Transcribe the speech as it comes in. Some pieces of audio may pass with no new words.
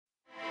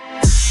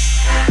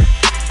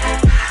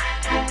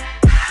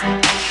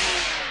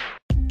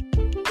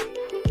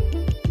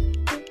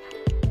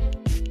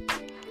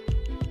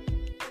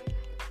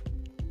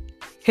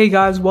Hey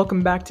guys,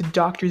 welcome back to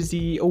Dr.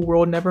 Z, A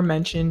World Never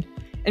Mentioned.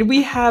 And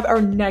we have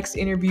our next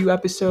interview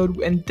episode,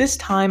 and this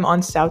time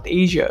on South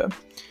Asia.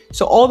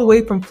 So, all the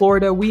way from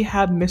Florida, we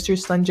have Mr.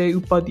 Sanjay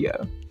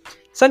Upadhyaya.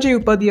 Sanjay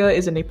Upadhyaya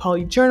is a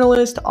Nepali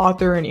journalist,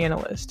 author, and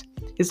analyst.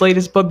 His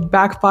latest book,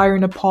 Backfire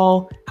in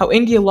Nepal: How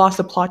India Lost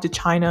the Plot to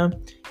China,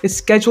 is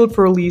scheduled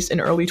for release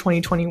in early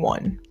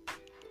 2021.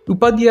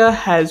 Upadhyaya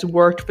has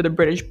worked for the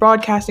British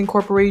Broadcasting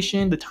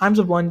Corporation, the Times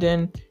of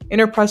London,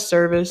 Interpress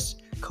Service,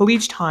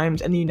 Khaleej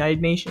Times, and the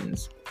United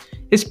Nations.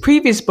 His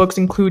previous books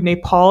include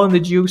Nepal and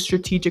the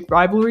Geostrategic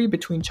Rivalry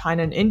between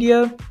China and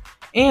India,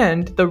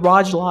 and The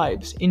Raj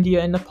Lives,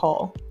 India and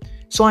Nepal.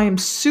 So I am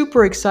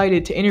super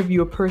excited to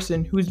interview a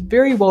person who is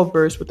very well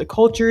versed with the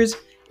cultures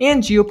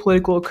and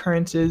geopolitical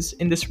occurrences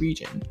in this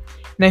region.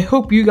 And I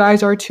hope you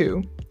guys are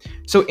too.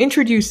 So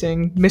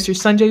introducing Mr.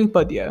 Sanjay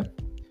Upadhyaya.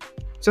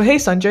 So hey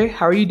Sanjay,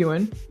 how are you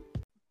doing?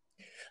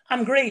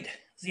 I'm great.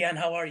 Zian,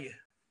 how are you?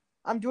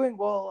 I'm doing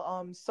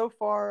well. So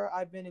far,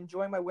 I've been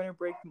enjoying my winter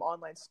break from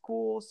online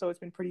school, so it's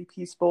been pretty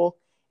peaceful.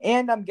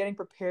 And I'm getting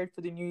prepared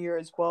for the new year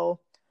as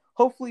well.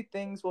 Hopefully,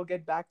 things will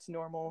get back to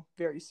normal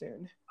very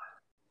soon.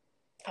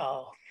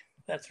 Oh,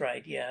 that's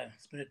right. Yeah,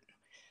 it's been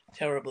a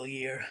terrible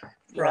year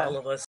for all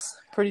of us.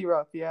 Pretty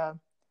rough, yeah.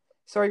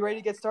 So, are you ready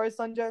to get started,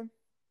 Sanjay?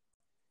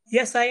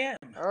 Yes, I am.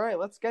 All right,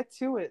 let's get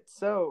to it.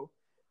 So,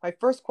 my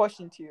first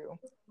question to you: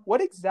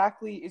 what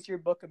exactly is your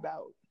book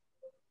about?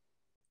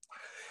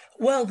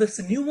 Well, this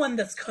new one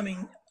that's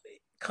coming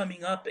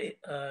up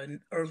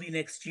early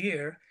next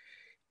year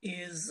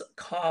is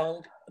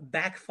called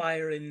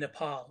Backfire in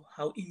Nepal: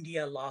 How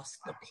India Lost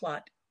the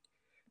Plot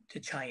to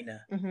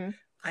China. Mm-hmm.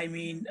 I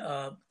mean,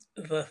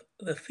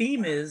 the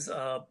theme is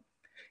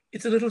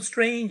it's a little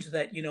strange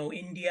that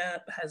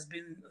India has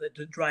been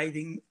the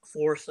driving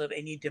force of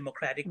any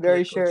democratic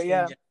Very political sure,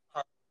 yeah. change.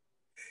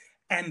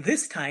 And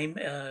this time,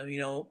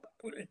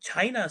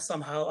 China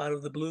somehow out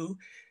of the blue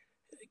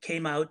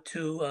came out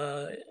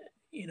to,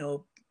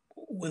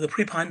 with a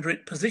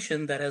preponderant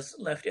position that has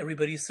left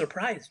everybody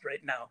surprised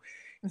right now.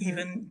 Mm-hmm.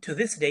 Even to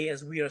this day,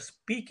 as we are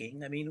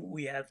speaking, I mean,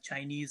 we have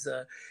Chinese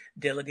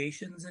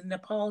delegations in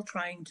Nepal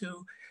trying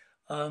to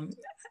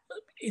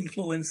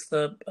influence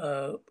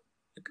the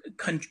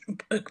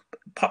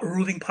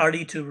ruling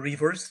party to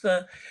reverse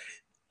the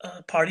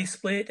party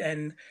split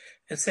and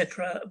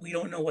etc. We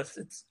don't know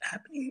what's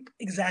happening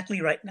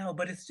exactly right now,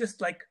 but it's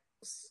just like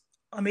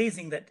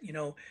amazing that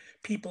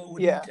people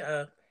wouldn't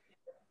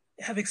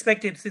have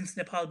expected since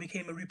Nepal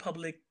became a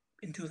republic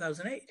in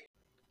 2008.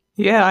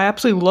 Yeah, I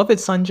absolutely love it,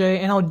 Sanjay,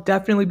 and I'll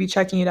definitely be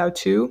checking it out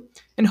too.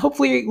 And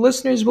hopefully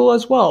listeners will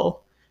as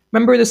well.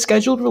 Remember, the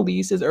scheduled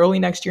release is early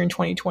next year in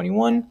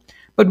 2021.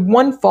 But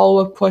one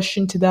follow up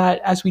question to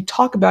that, as we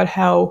talk about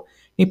how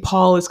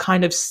Nepal is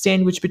kind of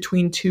sandwiched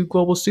between two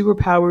global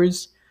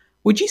superpowers,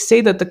 would you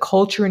say that the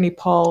culture in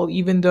Nepal,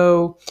 even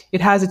though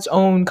it has its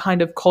own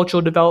kind of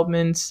cultural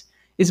developments,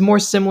 is more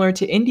similar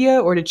to India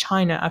or to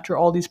China after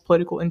all these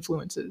political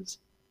influences?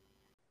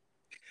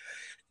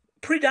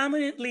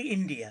 Predominantly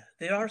India.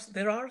 There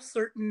are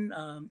certain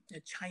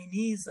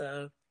Chinese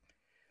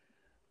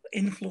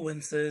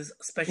influences,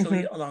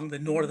 especially along the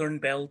northern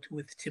belt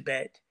with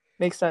Tibet.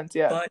 Makes sense,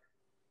 yeah.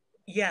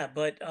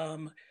 But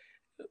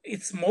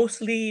it's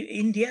mostly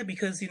India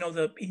because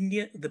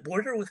the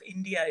border with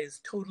India is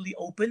totally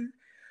open,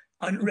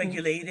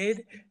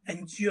 unregulated,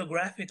 and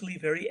geographically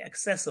very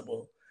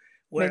accessible.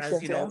 Whereas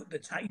sense, the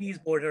Chinese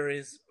border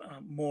is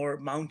more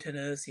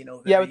mountainous,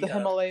 very, with the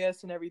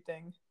Himalayas and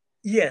everything.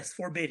 Yes,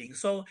 forbidding.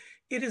 So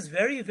it is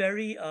very,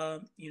 very,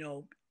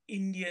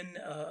 Indian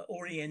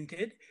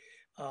oriented.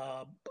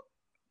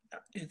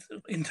 It's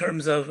in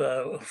terms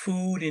of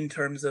food, in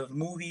terms of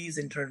movies,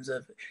 in terms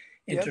of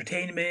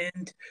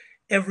entertainment,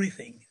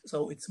 everything.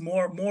 So it's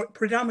more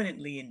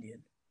predominantly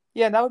Indian.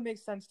 Yeah, that would make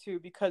sense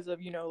too because of,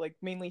 like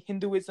mainly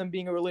Hinduism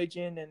being a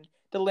religion and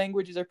the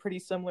languages are pretty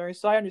similar.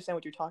 So I understand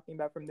what you're talking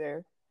about from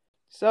there.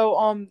 So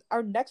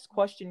our next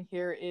question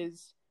here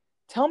is,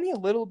 tell me a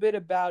little bit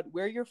about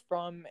where you're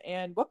from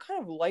and what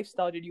kind of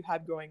lifestyle did you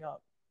have growing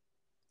up?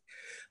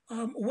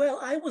 Well,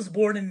 I was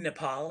born in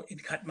Nepal, in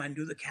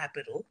Kathmandu, the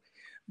capital.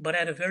 But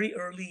at a very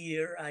early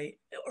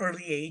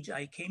age,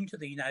 I came to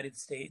the United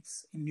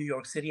States in New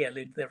York City. I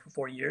lived there for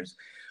 4 years,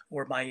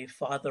 where my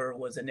father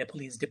was a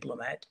Nepalese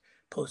diplomat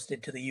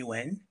posted to the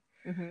UN.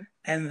 Mm-hmm.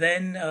 And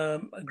then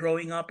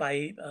growing up,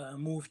 I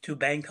moved to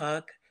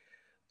Bangkok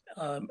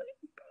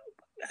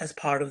as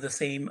part of the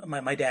same,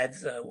 my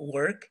dad's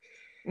work.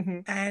 Mm-hmm.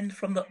 And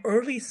from the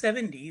early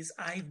 70s,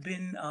 I've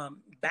been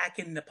back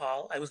in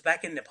Nepal. I was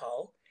back in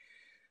Nepal.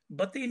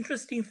 But the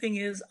interesting thing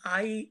is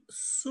I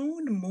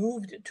soon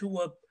moved to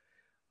a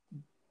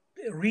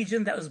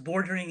region that was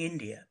bordering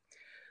India.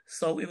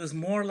 So it was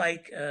more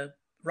like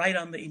right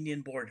on the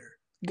Indian border.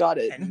 Got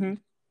it. And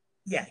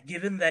yeah,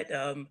 given that,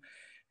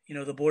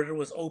 the border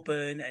was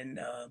open and,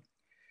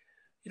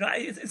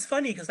 it's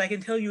funny because I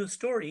can tell you a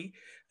story.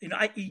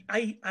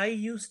 I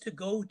used to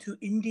go to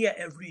India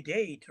every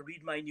day to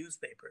read my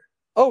newspaper.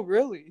 Oh,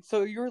 really?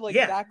 So you were like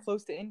that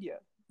close to India?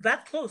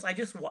 That close. I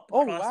just crossed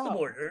the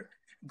border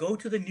go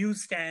to the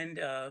newsstand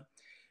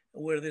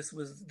where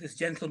this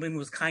gentleman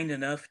was kind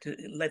enough to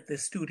let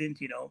this student,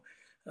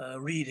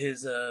 read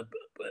his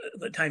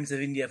the Times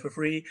of India for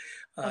free,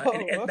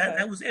 and that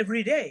Okay. was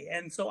every day.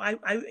 And so I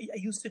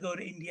used to go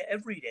to India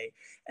every day,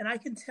 and I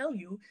can tell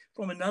you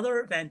from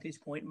another vantage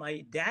point,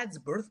 my dad's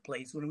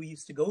birthplace when we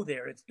used to go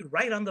there, it's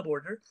right on the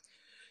border.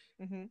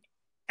 Hmm.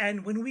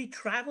 And when we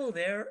travel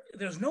there,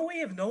 there's no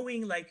way of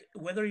knowing like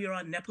whether you're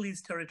on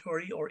Nepalese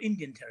territory or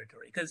Indian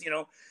territory because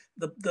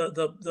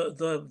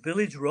the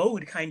village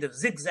road kind of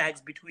zigzags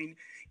between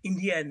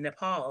India and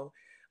Nepal.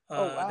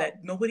 Oh, wow.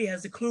 That nobody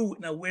has a clue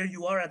now where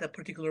you are at that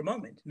particular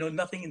moment. No,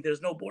 nothing. There's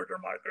no border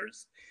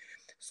markers,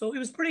 so it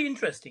was pretty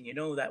interesting,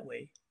 that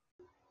way.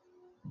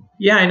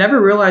 Yeah, I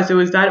never realized it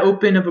was that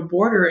open of a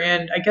border,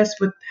 and I guess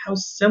with how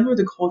similar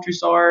the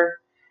cultures are,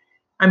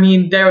 I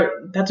mean,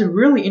 that's a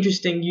really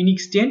interesting,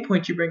 unique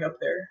standpoint you bring up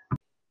there.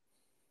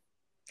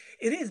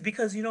 It is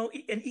because,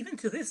 and even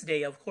to this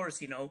day, of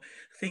course,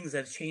 things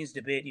have changed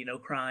a bit,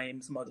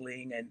 crime,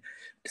 smuggling, and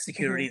Hmm.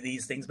 security,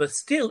 these things, but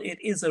still, it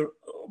is a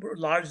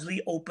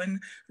largely open,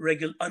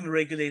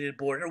 unregulated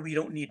border. We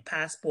don't need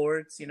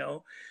passports,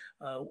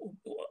 uh,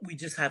 we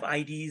just have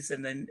IDs,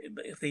 and then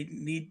if they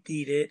need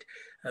it,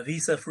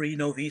 visa free,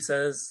 no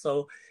visas.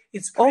 So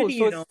it's Oh, pretty,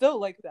 so it's still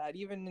like that,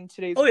 even in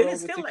today's oh, it world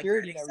is with still like that,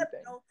 security and except,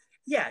 everything.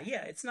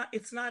 yeah,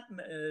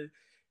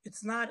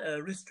 it's not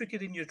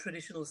restricted in your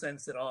traditional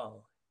sense at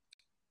all.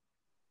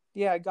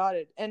 Yeah, I got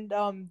it. And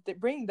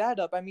bringing that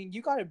up, I mean,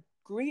 you got a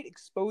great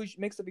exposure,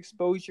 mix of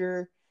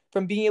exposure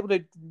from being able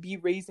to be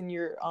raised in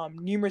your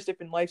numerous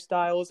different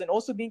lifestyles and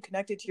also being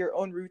connected to your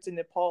own roots in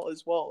Nepal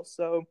as well.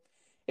 So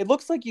it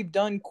looks like you've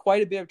done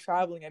quite a bit of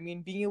traveling. I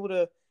mean, being able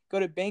to go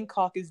to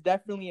Bangkok is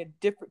definitely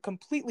a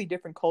completely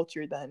different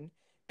culture than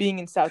being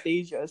in South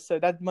Asia. So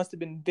that must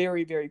have been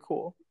very, very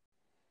cool.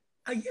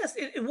 Yes,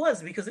 it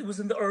was because it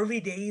was in the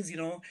early days.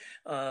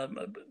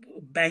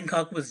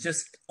 Bangkok was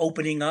just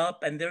opening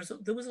up, and there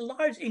was a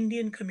large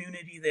Indian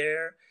community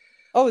there.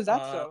 Oh, is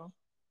that Uh, so?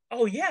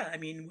 oh yeah, I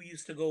mean, we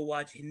used to go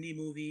watch Hindi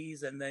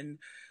movies, and then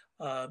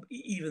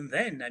even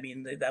then, I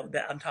mean,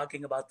 I'm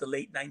talking about the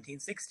late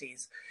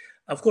 1960s.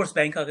 Of course,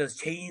 Bangkok has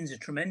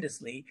changed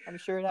tremendously, I'm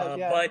sure it has,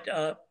 yeah. but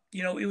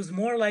it was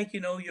more like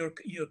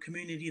your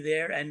community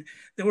there, and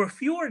there were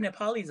fewer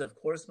Nepalis, of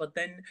course, but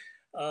then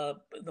uh,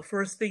 the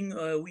first thing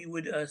we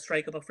would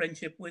strike up a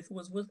friendship with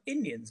was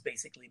Indians,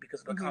 basically, because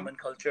of a Hmm. common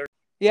culture.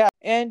 Yeah,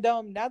 and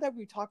now that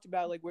we've talked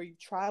about like where you've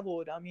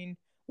traveled, I mean,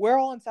 where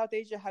all in South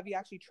Asia have you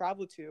actually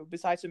traveled to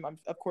besides from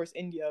of course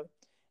India?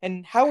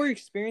 And how were your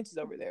experiences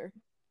over there?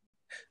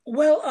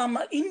 Well,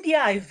 India,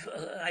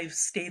 I've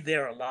stayed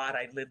there a lot.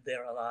 I've lived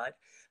there a lot.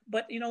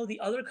 But the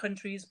other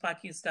countries,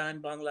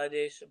 Pakistan,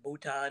 Bangladesh,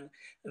 Bhutan,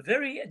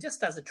 very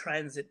just as a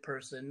transit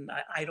person,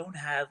 I don't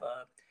have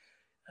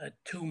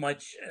too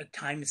much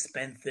time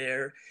spent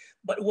there.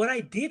 But what I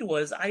did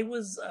was I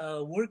was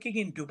working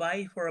in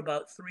Dubai for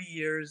about 3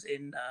 years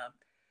in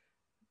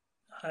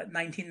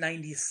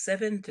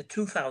 1997 to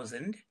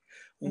 2000,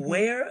 Hmm.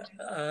 where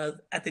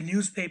at the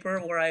newspaper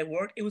where I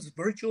worked, it was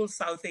virtual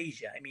South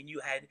Asia. I mean, you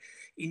had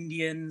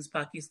Indians,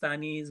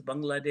 Pakistanis,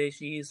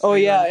 Bangladeshis, Oh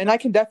Sri yeah, Lanka. and I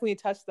can definitely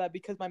attest to that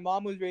because my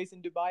mom was raised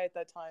in Dubai at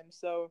that time,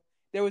 so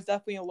there was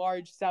definitely a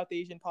large South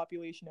Asian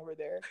population over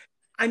there.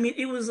 I mean,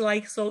 it was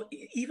like, so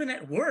even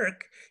at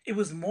work, it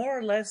was more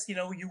or less,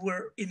 you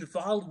were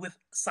involved with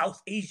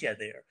South Asia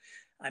there.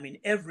 I mean,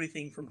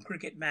 everything from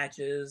cricket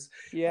matches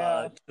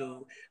Yeah.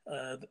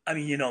 I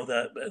mean,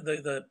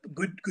 the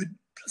good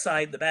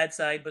side, the bad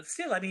side, but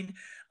still, I mean,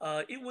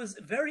 it was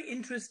very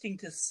interesting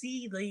to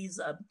see these,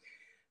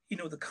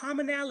 the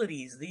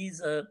commonalities,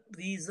 these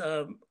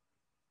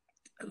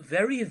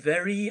very,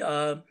 very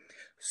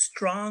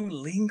strong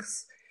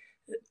links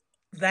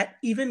that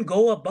even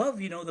go above,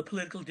 the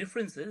political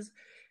differences.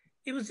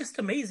 It was just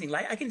amazing.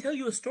 Like I can tell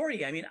you a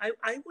story. I mean,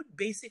 I would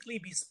basically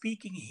be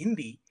speaking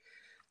Hindi.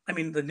 I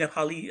mean, the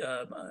Nepali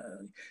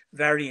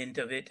variant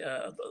of it,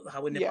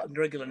 how a Yeah.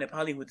 regular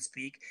Nepali would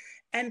speak.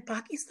 And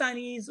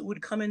Pakistanis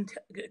would come and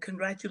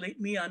congratulate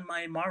me on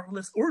my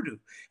marvelous Urdu.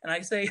 And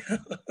I say, you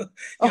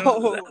know,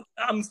 Oh,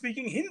 I'm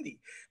speaking Hindi.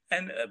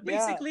 And yeah.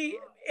 basically,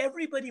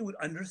 everybody would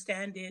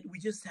understand it. We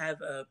just have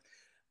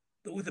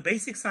with the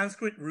basic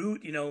Sanskrit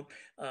root,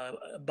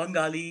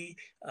 Bengali,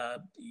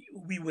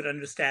 we would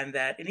understand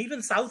that, and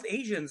even South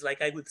Asians,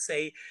 like I would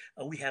say,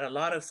 we had a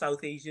lot of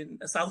South Asian,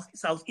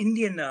 South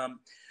Indian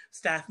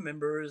staff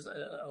members,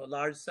 a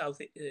large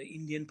South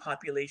Indian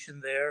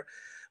population there.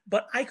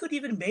 But I could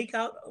even make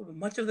out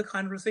much of the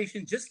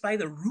conversation just by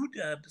the root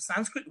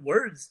Sanskrit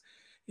words,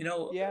 you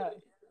know, Yeah.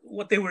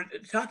 what they were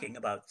talking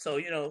about. So,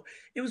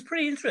 it was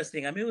pretty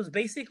interesting. I mean, it was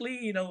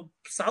basically,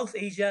 South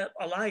Asia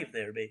alive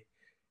there, babe.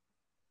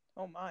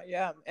 Oh my,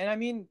 yeah. And I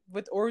mean,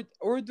 with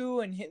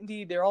Urdu and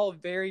Hindi, they're all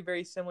very,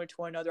 very similar to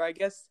one another.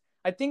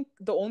 I think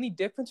the only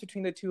difference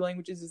between the two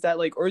languages is that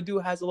like Urdu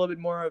has a little bit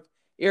more of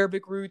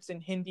Arabic roots,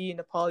 and Hindi and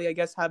Nepali, I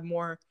guess, have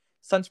more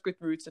Sanskrit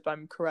roots, if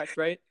I'm correct,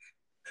 right?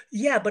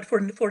 Yeah, but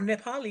for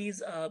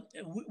Nepalis,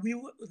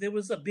 there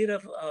was a bit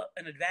of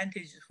an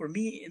advantage for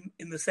me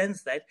in the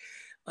sense that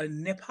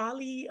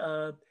Nepali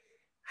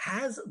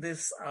has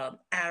this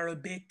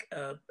Arabic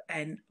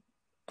and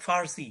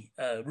Farsi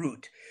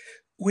root,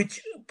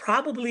 which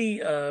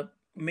probably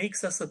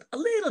makes us a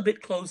little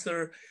bit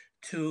closer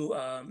to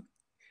uh,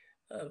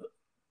 uh,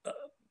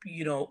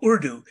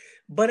 Urdu.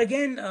 But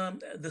again,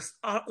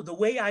 the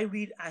way I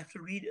have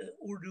to read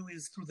Urdu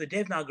is through the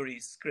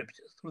Devanagari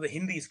script, through the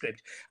Hindi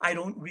script. I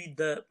don't read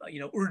the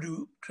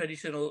Urdu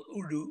traditional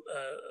Urdu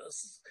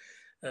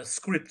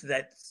script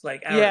that's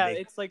like Yeah, Arabic.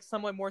 it's like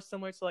somewhat more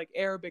similar to like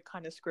Arabic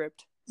kind of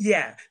script.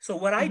 Yeah. So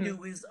what I Hmm.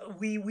 do is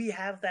we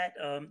have that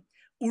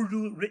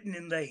Urdu written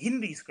in the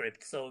Hindi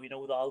script. So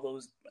with all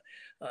those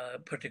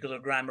particular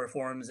grammar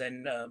forms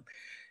and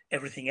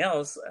everything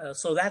else.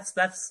 So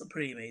that's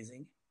pretty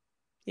amazing.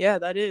 Yeah,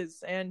 that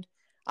is. And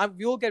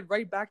we'll get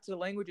right back to the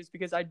languages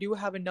because I do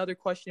have another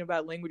question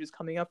about languages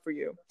coming up for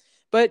you.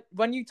 But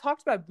when you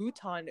talked about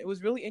Bhutan, it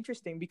was really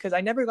interesting because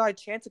I never got a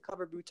chance to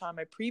cover Bhutan in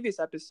my previous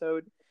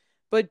episode.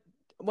 But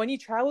when you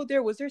traveled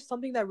there, was there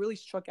something that really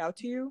struck out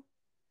to you?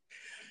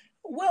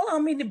 Well, I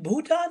mean,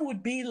 Bhutan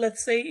would be,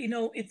 let's say,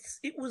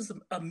 it was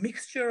a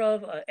mixture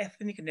of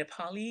ethnic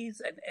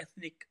Nepalis and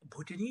ethnic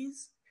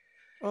Bhutanese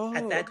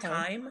at Oh, that okay.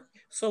 time.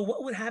 So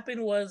what would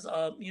happen was,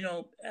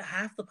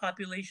 half the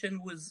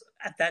population was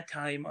at that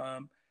time,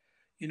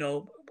 you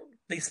know,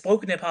 they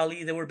spoke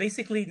Nepali.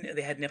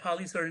 They had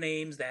Nepali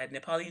surnames, they had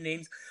Nepali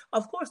names.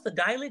 Of course, the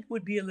dialect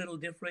would be a little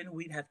different.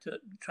 We'd have to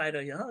try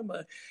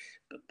to,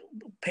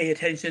 pay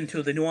attention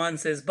to the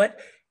nuances, but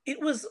it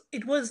was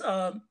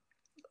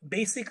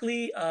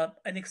basically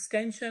an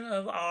extension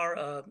of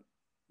our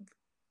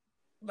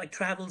like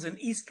travels in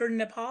eastern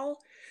Nepal,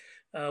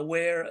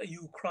 where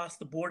you cross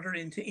the border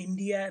into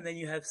India, and then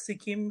you have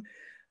Sikkim,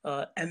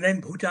 and then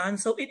Bhutan.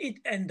 So it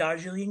and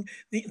Darjeeling.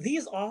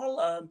 These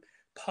all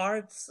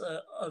parts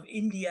of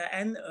India,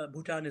 and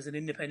Bhutan is an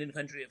independent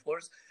country, of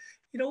course.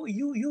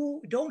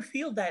 You don't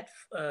feel that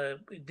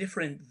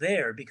different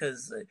there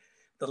because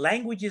the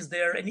language is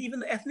there, and even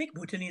the ethnic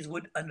Bhutanese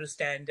would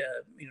understand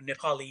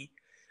Nepali,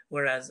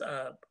 whereas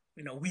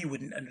we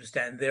wouldn't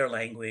understand their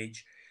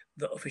language,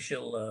 the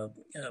official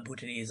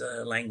Bhutanese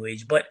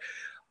language. But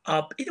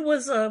it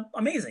was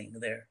amazing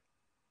there.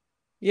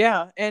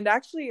 Yeah, and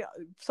actually,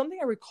 something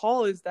I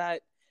recall is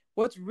that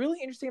what's really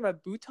interesting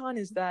about Bhutan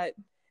is that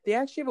they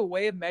actually have a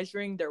way of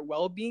measuring their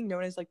well-being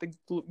known as like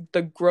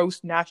the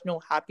gross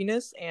national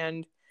happiness,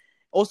 and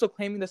also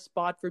claiming the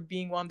spot for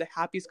being one of the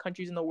happiest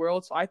countries in the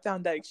world. So I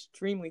found that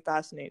extremely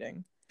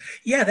fascinating.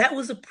 Yeah, that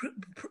was a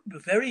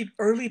very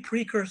early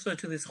precursor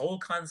to this whole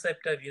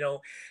concept of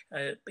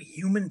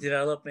human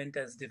development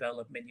as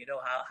development.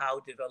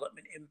 How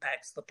development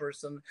impacts the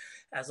person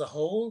as a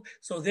whole.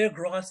 So their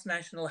gross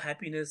national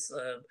happiness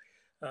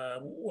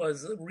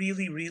was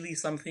really, really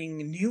something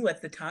new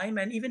at the time,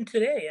 and even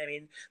today. I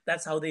mean,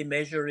 that's how they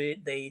measure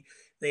it. They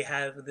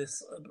have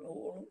this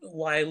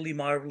wildly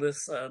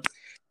marvelous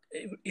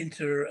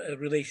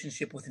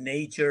interrelationship with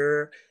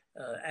nature,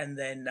 and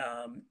then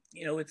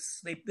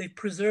it's they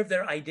preserve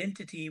their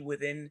identity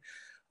within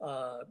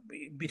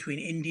between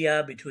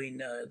India, between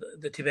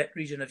the Tibet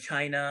region of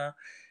China,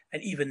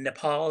 and even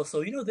Nepal.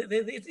 So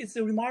it's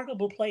a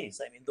remarkable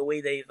place. I mean, the way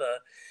they've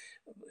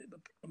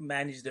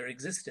managed their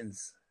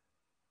existence.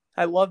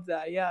 I love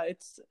that. Yeah,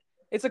 it's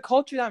a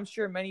culture that I'm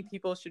sure many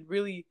people should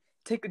really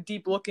take a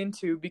deep look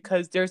into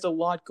because there's a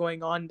lot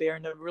going on there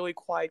in a really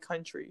quiet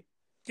country.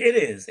 It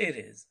is. It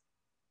is.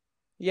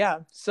 Yeah.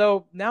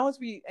 So now as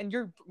we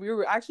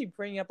were actually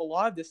bringing up a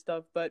lot of this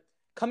stuff, but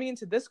coming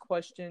into this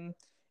question,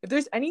 if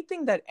there's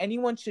anything that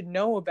anyone should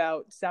know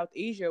about South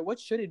Asia, what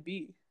should it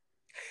be?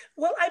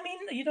 Well, I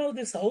mean,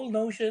 this whole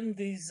notion,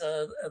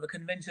 the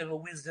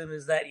conventional wisdom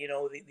is that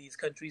these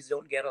countries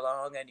don't get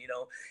along, and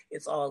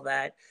it's all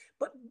that.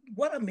 But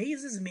what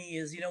amazes me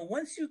is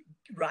once you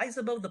rise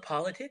above the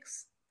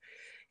politics,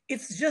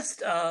 it's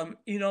just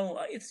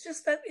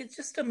it's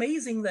just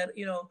amazing that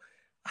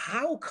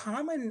how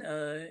common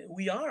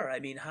we are.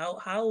 I mean,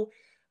 how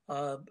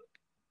uh,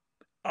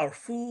 our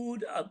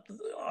food,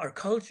 our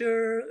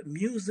culture,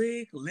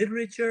 music,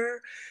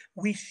 literature.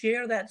 We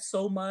share that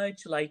so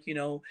much. Like,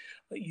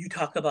 you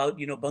talk about,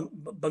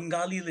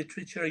 Bengali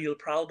literature, you'll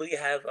probably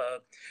have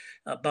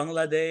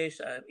Bangladesh,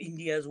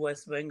 India's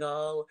West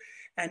Bengal,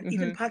 and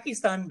even Mm-hmm.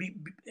 Pakistan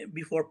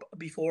before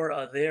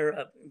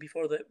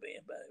the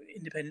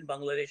independent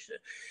Bangladesh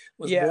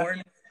was Yeah.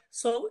 born.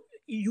 So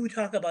you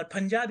talk about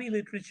Punjabi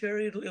literature,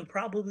 it'll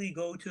probably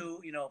go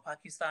to,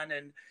 Pakistan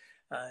and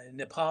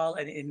Nepal,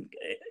 and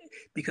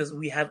because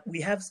we have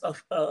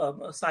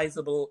a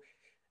sizable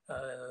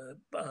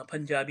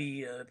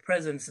Punjabi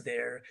presence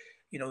there.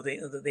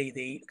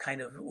 They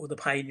kind of were the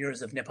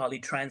pioneers of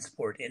Nepali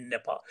transport in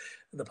Nepal,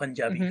 the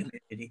Punjabi Mm-hmm.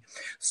 community.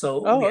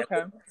 So Oh, we have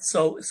okay.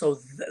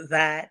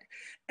 that,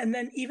 and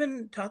then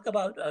even talk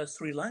about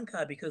Sri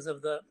Lanka because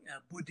of the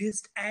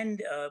Buddhist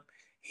and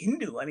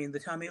Hindu. I mean, the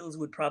Tamils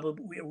would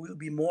probably will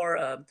be more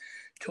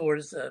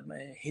towards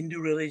Hindu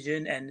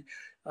religion, and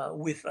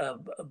with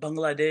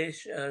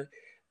Bangladesh,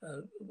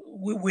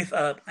 with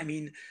I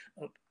mean,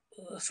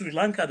 Sri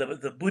Lanka,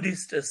 the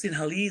Buddhist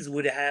Sinhalese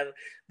would have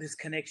this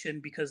connection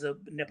because of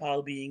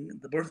Nepal being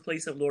the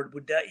birthplace of Lord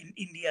Buddha, in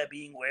India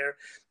being where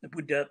the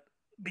Buddha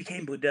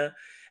became Buddha,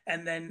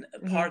 and then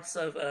Hmm. parts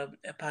of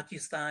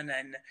Pakistan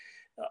and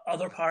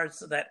other parts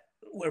that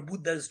where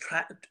Buddha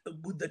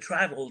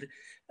traveled,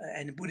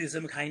 and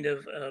Buddhism kind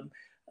of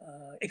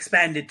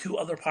expanded to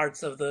other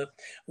parts of the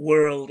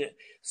world.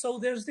 So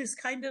there's this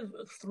kind of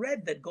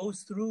thread that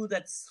goes through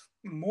that's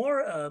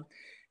more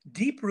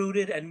deep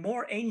rooted and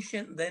more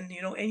ancient than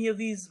any of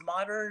these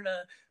modern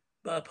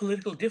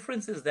political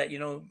differences that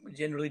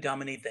generally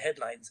dominate the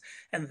headlines.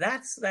 And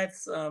that's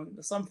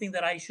something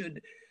that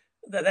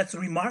that's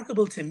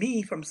remarkable to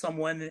me from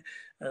someone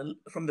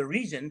from the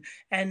region,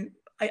 and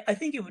I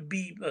think it would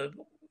be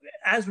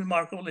as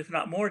remarkable, if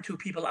not more, to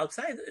people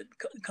outside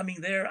coming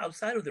there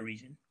outside of the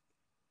region.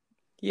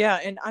 Yeah,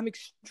 and I'm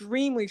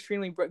extremely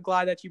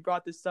glad that you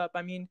brought this up.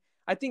 I mean,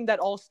 I think that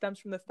all stems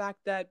from the fact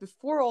that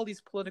before all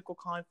these political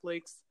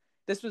conflicts,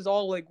 this was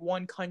all like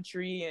one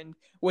country, and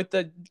with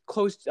the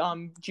close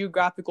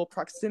geographical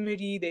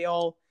proximity, they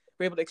all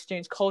were able to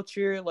exchange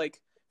culture.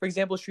 Like, for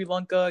example, Sri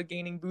Lanka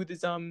gaining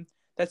Buddhism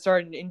that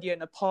started in India,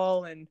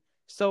 Nepal, and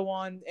so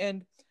on.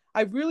 And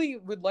I really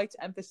would like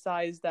to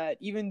emphasize that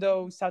even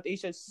though South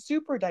Asia is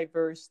super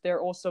diverse, there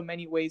are also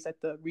many ways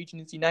that the region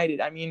is united.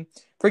 I mean,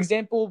 for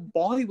example,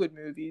 Bollywood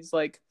movies,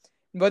 like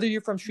whether you're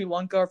from Sri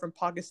Lanka or from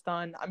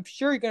Pakistan, I'm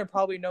sure you're going to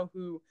probably know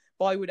who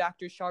Bollywood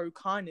actor Shah Rukh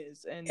Khan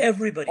is. And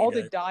Everybody all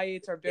the does.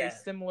 diets are very Yeah.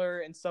 similar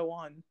and so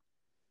on.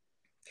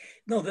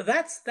 No,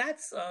 that's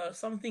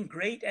something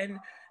great, and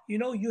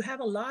you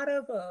have a lot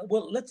of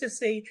well, let's just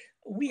say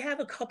we have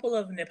a couple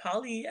of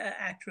Nepali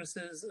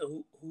actresses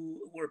who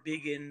were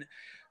big in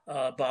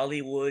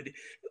Bollywood.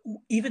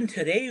 Even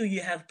today,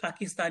 you have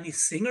Pakistani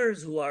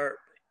singers who are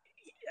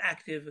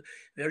active,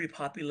 very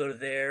popular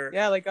there.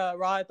 Yeah, like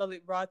Rahat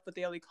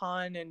Fateh Ali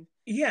Khan, and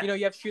Yeah,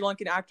 you have Sri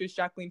Lankan actress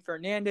Jacqueline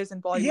Fernandez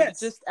in Bollywood. It's yes.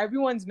 just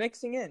everyone's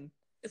mixing in.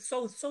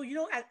 So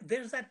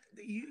there's that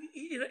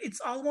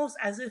it's almost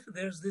as if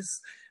there's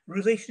this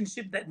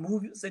relationship that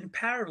moves in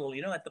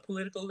parallel. At the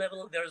political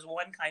level there's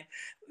one kind,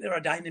 there are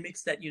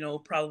dynamics that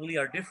probably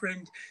are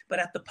different, but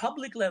at the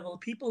public level,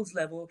 people's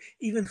level,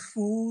 even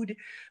food,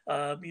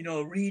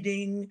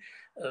 reading,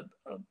 uh,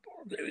 uh,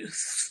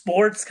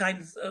 sports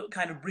kind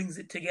of brings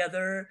it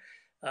together.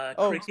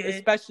 Oh, Cricket.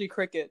 especially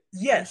cricket. I'm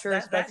Yes, sure,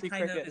 that especially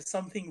kind of cricket. is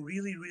something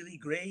really, really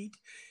great.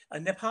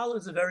 Nepal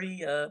is a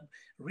very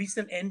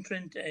recent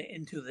entrant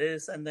into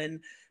this, and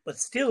then, but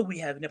still, we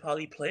have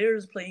Nepali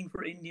players playing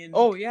for Indian.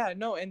 Oh yeah,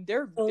 no, and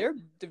they're So they're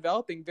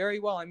developing very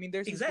well. I mean,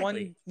 there's this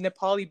exactly, one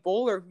Nepali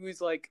bowler who's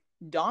like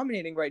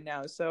dominating right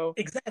now. So, I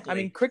mean,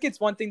 exactly, cricket's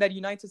one thing that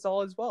unites us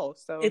all as well.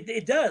 So,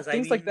 it does. I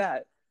things like mean,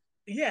 that.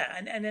 yeah,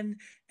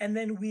 and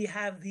then we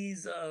have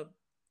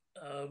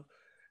uh,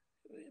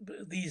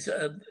 these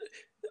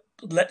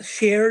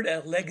shared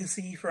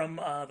legacy from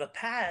the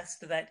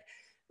past that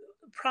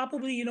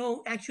probably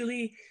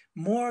actually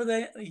more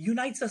than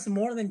unites us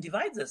more than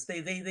divides us.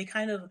 They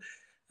kind of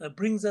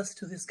brings us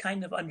to this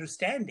kind of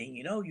understanding.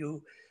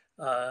 You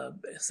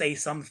say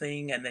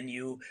something, and then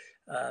you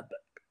uh,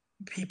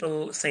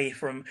 people say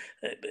from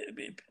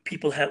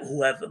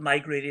who have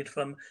migrated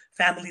from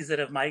families that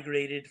have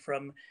migrated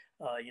from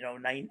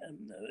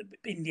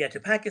India to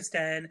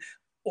Pakistan,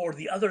 or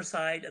the other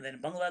side, and then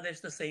Bangladesh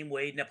the same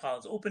way,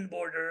 Nepal's open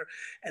border,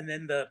 and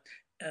then the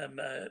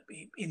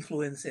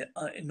influence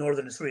in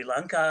northern Sri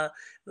Lanka,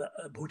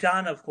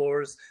 Bhutan, of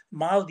course,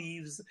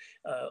 Maldives,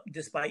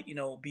 despite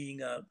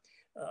being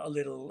a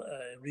little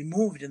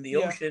removed in the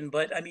Yeah. ocean,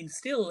 but I mean,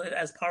 still,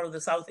 as part of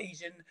the South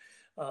Asian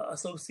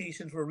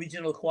Association for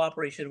Regional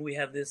Cooperation, we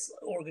have this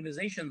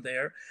organization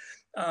there.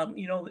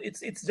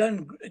 It's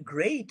done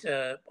great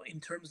in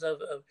terms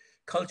of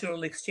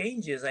cultural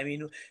exchanges. I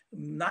mean,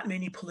 not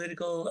many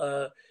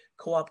political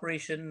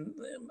cooperation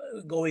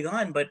going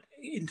on, but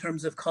in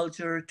terms of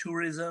culture,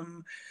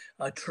 tourism,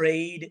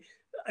 trade,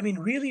 I mean,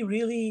 really,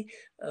 really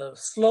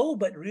slow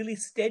but really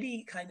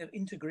steady kind of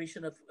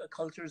integration of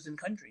cultures and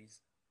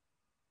countries.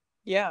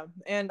 Yeah,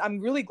 and I'm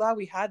really glad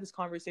we had this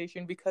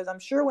conversation because I'm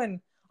sure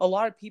when a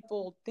lot of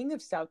people think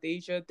of South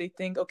Asia, they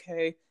think,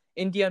 okay,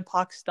 India and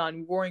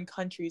Pakistan, warring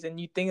countries, and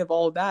you think of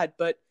all of that.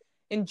 But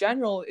in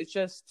general, it's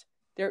just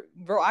they're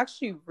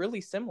actually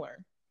really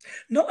similar.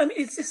 No, I mean,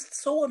 it's just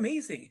so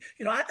amazing.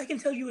 I can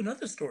tell you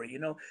another story.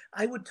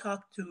 I would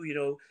talk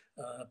to,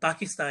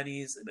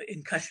 Pakistanis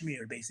in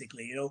Kashmir,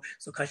 basically.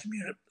 So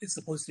Kashmir is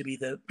supposed to be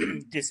the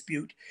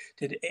dispute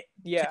to the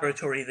Yeah.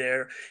 territory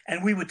there.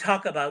 And we would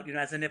talk about,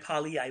 as a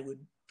Nepali, I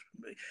would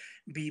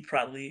be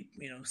probably,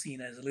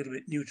 seen as a little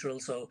bit neutral.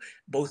 So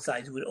both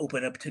sides would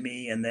open up to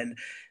me. And then,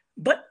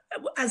 but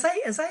as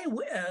I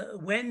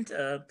went,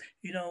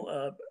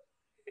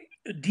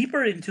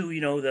 deeper into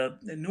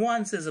the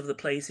nuances of the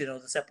place,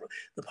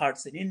 the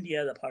parts in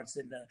India, the parts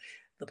in the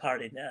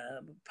part in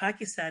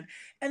Pakistan,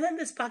 and then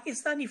this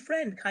Pakistani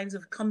friend kind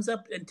of comes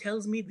up and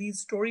tells me these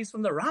stories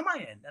from the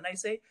Ramayana, and I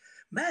say,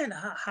 man,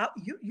 how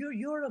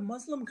you're a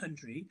Muslim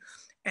country,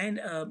 and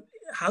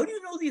how do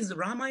you know these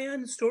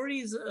Ramayan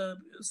stories,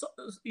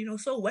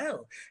 so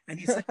well? And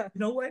he said, you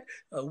know what?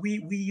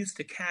 We used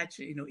to catch,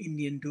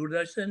 Indian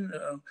Doordarshan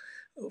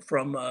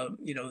from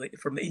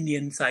the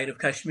Indian side of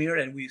Kashmir,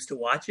 and we used to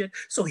watch it.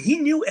 So he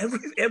knew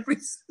every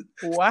story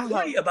Wow.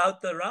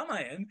 about the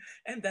Ramayan,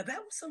 and that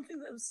was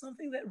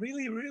something that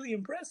really really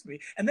impressed me.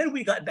 And then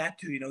we got back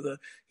to the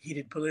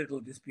heated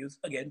political disputes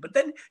again, but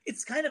then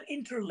it's kind of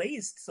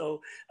interlaced.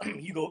 So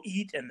you go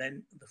eat, and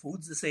then the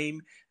food's the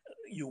same.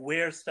 You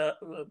wear stuff,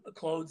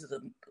 clothes,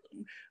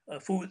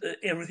 food,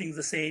 everything's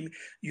the same.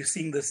 You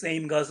sing the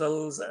same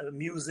ghazals,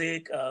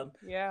 music.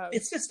 Yeah,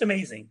 It's just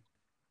amazing.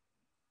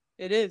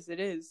 it is. It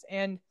is.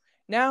 And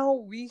now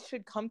we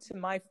should come to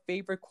my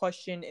favorite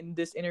question in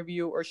this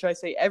interview, or should I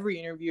say every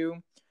interview.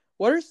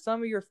 What are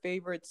some of your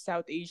favorite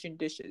South Asian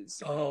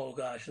dishes? Oh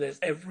gosh, there's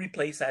every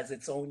place has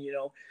its own.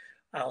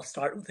 I'll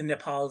start with the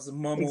Nepal's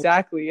momo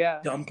Exactly. Yeah.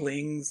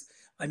 dumplings.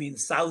 I mean,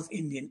 South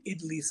Indian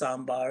idli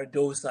sambar,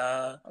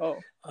 dosa,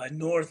 Oh.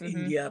 North Mm-hmm.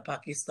 India,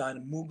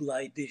 Pakistan,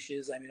 Mughlai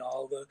dishes. I mean,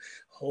 all the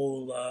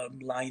whole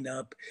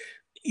lineup.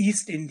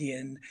 East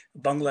Indian,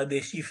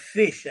 Bangladeshi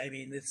fish. I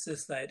mean, it's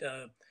just that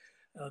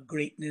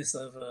greatness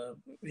of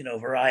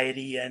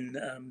variety and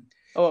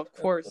Oh, of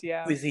course.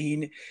 Yeah.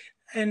 cuisine.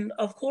 And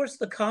of course,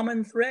 the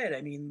common thread.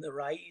 I mean, the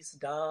rice,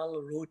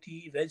 dal,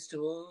 roti,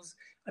 vegetables.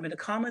 I mean, a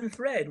common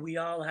thread. We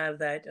all have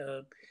that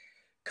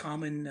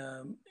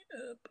common.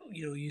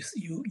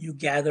 You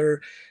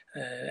gather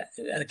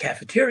at a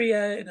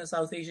cafeteria, in a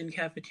South Asian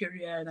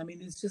cafeteria, and I mean,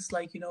 it's just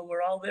like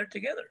we're all there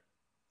together.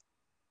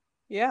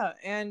 Yeah.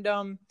 And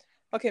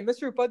okay,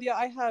 Mr. Upadhyay,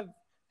 I have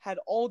had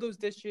all those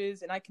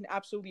dishes, and I can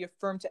absolutely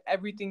affirm to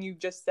everything you've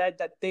just said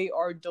that they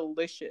are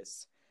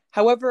delicious.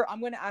 However,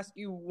 I'm going to ask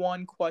you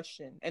one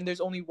question, and there's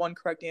only one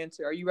correct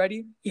answer. Are you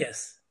ready?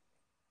 Yes.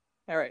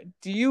 All right.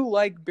 Do you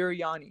like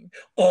biryani?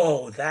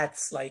 Oh,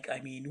 that's like,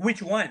 I mean,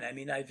 which one? I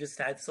mean, I've just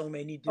had so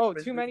many Oh,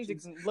 different too many to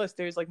versions. list.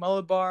 There's like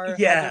Malabar,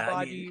 Yeah,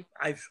 I mean, Hyderabadi,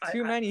 I've,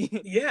 too many.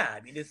 yeah, I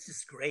mean, it's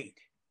just great.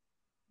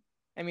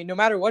 I mean, no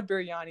matter what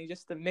biryani,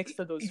 just the mix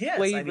of those Yes, I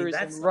mean, flavors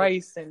and that's like,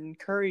 rice and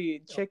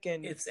curry,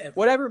 chicken, it's everything.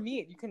 whatever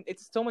meat,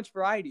 it's so much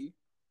variety.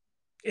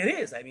 It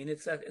is. I mean,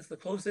 it's the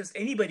closest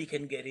anybody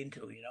can get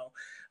into.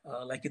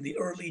 Like in the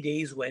early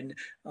days when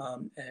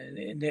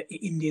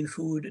Indian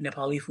food,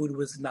 Nepali food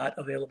was not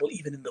available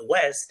even in the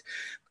West.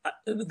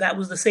 That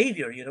was the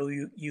savior.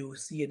 You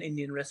see an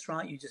Indian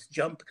restaurant, you just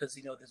jump because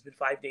there's been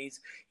 5 days.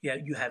 Yeah,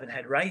 you haven't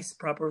had rice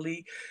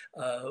properly,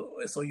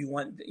 so you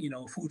want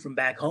food from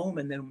back home,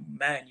 and then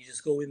man, you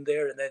just go in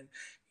there and then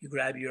you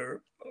grab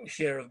your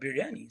share of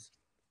biryanis.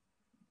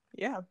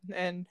 Yeah,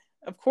 and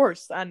of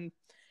course, and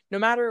no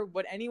matter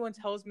what anyone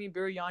tells me,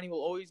 biryani will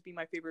always be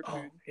my favorite Oh,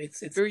 food.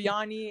 it's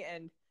Biryani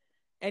and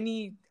I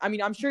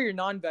mean, I'm sure you're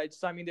non-veg,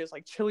 so I mean, there's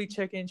like chili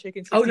chicken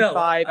Oh no,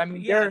 65. I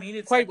mean, yeah. I they're mean,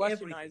 it's quite like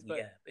everything. westernized, but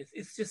Yeah,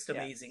 it's just yeah,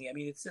 amazing. I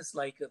mean, it's just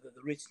like the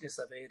richness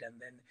of it, and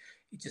then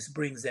it just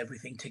brings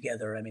everything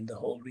together. I mean, the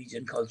whole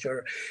region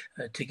culture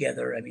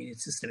together. I mean,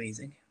 it's just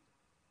amazing.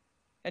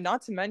 and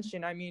not to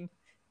mention, I mean,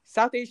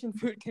 South Asian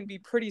food can be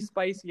pretty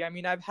spicy. I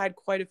mean, I've had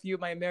quite a few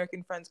of my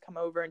American friends come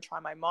over and try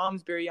my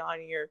mom's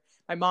biryani or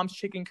my mom's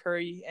chicken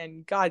curry,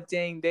 and god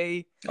dang,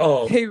 they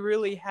Oh, they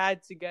really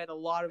had to get a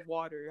lot of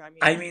water. I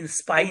I mean, mean, it was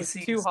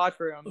spicy too is hot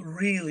for them.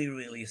 really,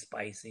 really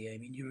spicy. I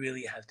mean, you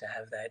really have to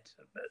have that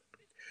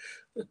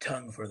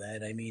tongue for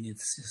that. I mean,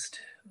 it's just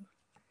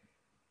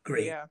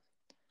great. Yeah.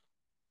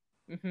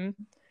 Mm-hmm.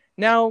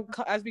 Now,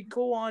 as we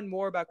go on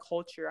more about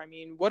culture, I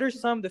mean, what are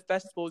some of the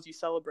festivals you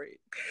celebrate?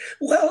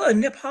 Well,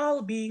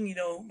 Nepal being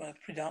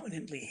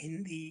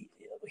predominantly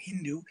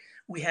Hindu,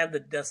 we have the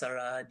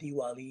Dasara,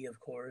 Diwali, of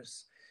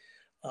course.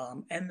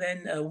 And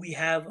then we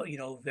have,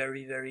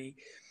 very, very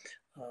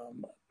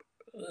um,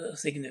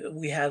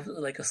 we have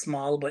like a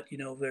small but,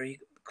 very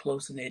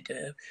close knit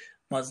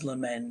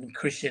Muslim and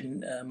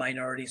Christian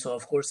minority. So,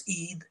 of course,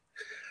 Eid,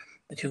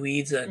 the two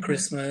Eids, Mm-hmm.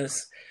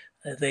 Christmas,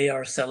 they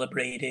are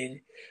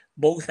celebrated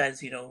both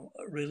as,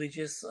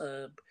 religious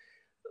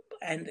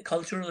and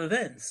cultural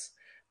events.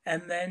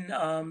 And then,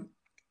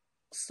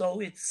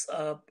 so it's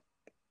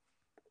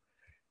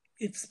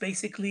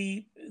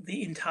basically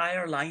the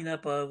entire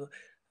lineup of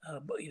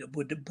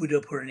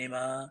Buddha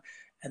Purnima,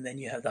 and then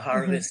you have the Mm-hmm.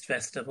 Harvest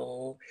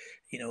Festival.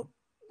 You know,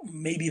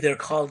 maybe they're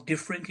called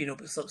different.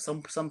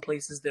 Some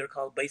places they're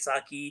called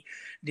Baisakhi,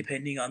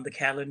 depending on the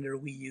calendar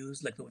we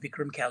use. Like the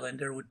Vikram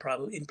calendar would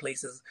probably in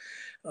places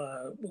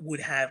would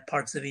have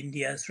parts of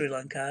India, Sri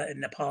Lanka,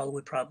 and Nepal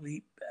would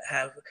probably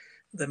have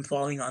them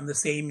falling on the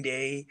same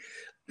day.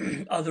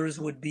 Others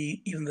would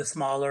be even the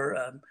smaller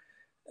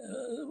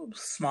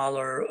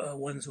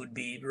ones would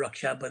be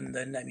Raksha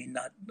Bandhan. I mean,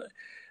 not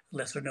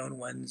lesser known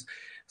ones.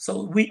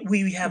 So we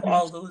have Mm-hmm.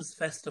 all those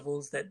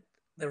festivals that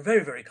they're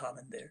very very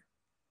common there.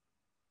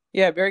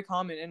 Yeah, very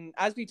common. And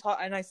as we talk,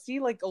 and I see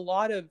like a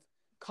lot of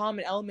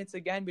common elements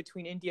again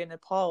between India and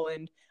Nepal.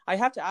 And I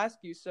have to ask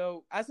you,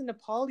 so as a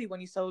Nepali, when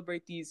you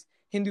celebrate these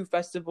Hindu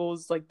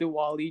festivals like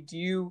Diwali, do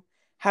you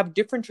have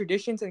different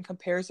traditions in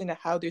comparison to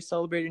how they're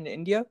celebrated in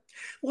India?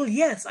 Well,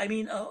 yes. I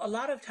mean, a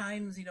lot of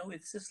times,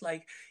 it's just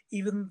like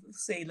even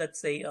say, let's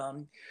say,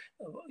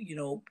 you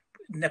know,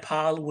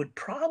 Nepal would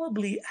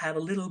probably have a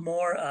little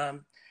more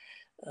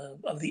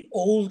of the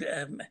old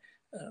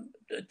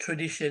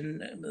tradition,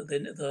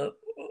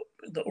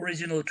 the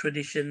original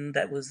tradition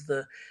that was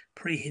the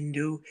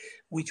pre-Hindu,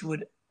 which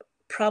would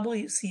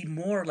probably see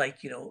more like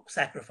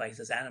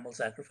sacrifices, animal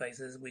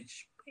sacrifices,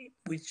 which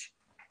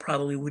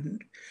probably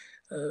wouldn't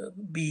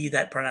be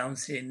that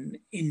pronounced in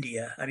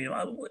India. I mean,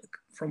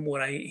 from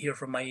what I hear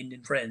from my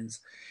Indian friends.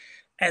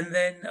 And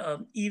then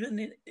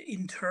even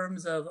in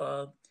terms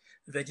of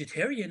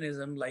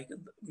vegetarianism, like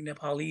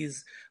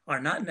Nepalis are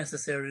not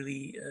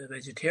necessarily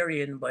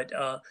vegetarian, but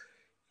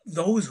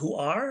those who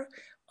are,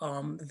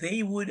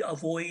 they would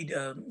avoid,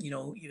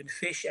 even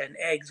fish and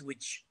eggs,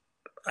 which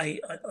I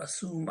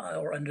assume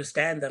or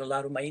understand that a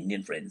lot of my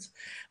Indian friends,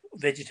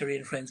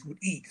 vegetarian friends, would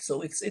eat.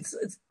 So it's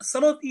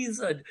some of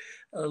these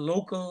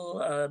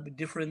local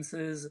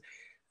differences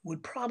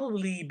would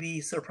probably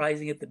be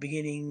surprising at the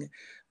beginning,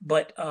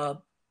 but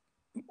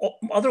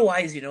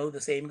otherwise, the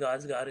same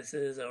gods,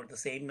 goddesses, or the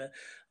same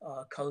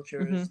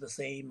Mm-hmm. cultures, the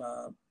same,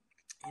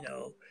 you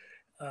know,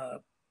 uh,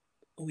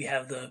 we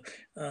have the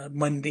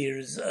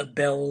mandir's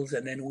bells,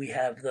 and then we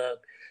have the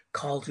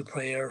call to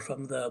prayer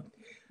from the,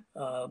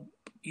 uh,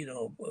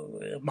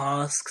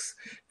 mosques,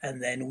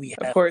 and then we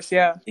Of have, course,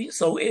 yeah.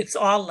 so it's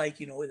all like,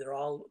 they're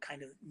all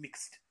kind of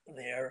mixed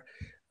there.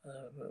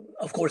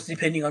 Of course,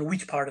 depending on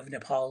which part of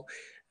Nepal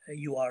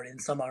you are in,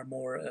 some are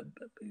more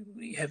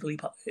heavily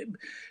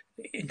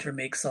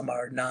intermixed, some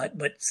are not,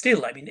 but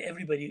still, I mean,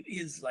 everybody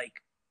is like,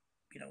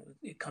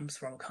 it comes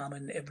from a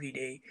common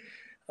everyday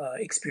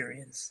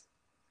experience.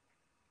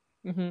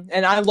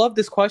 And I love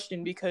this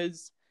question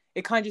because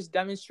it kind of just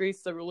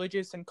demonstrates the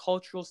religious and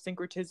cultural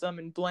syncretism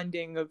and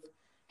blending of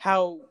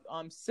how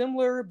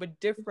similar but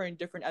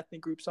different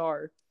ethnic groups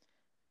are.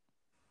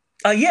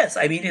 Yes,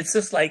 I mean it's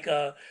just like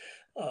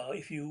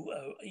if you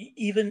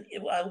even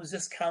I was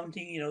just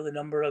counting, the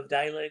number of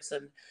dialects,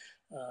 and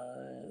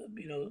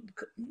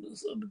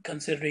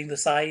considering the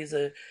size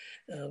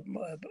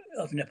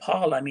of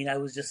Nepal. I mean, I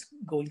was just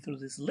going through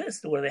this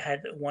list where they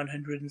had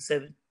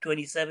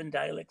 127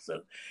 dialects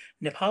of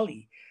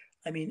Nepali.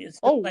 I mean, it's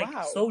just Oh like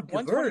wow, so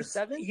diverse.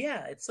 127.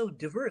 Yeah, it's so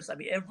diverse. I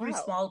mean, every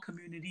Wow. small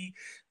community,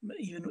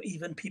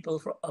 even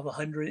people of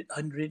 100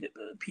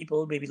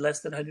 people, maybe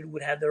less than 100,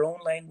 would have their own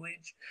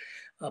language.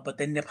 But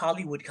then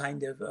Nepali would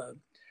kind of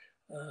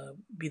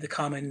be the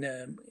common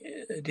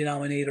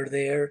denominator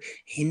there.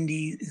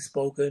 Hindi is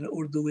spoken,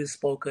 Urdu is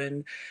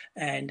spoken,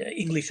 and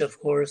English, of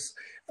course.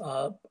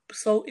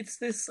 So it's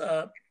this,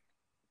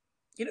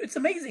 it's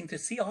amazing to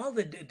see all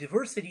the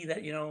diversity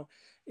that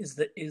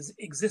is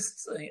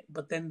exists.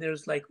 But then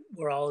there's like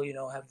we're all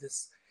have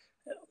this.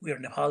 We're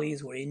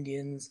Nepalis, we're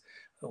Indians,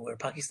 we're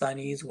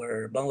Pakistanis,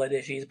 we're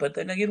Bangladeshis. But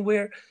then again,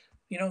 we're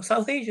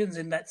South Asians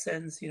in that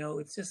sense.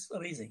 It's just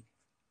amazing.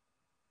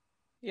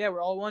 Yeah,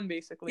 we're all one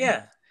basically.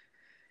 Yeah.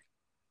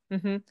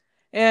 hmm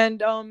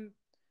And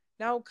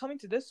now coming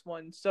to this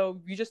one,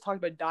 so you just talked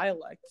about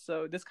dialect,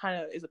 so this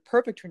kind of is a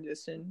perfect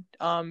transition.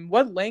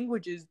 What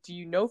languages do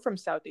you know from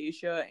South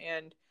Asia,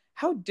 and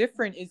how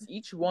different is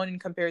each one in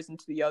comparison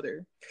to the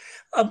other?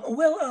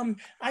 Well,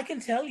 I can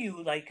tell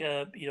you, like,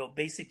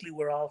 basically,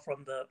 we're all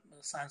from the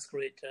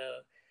Sanskrit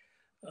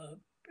uh,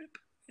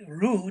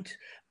 root,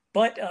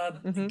 but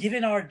Mm-hmm.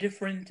 given our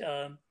different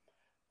uh,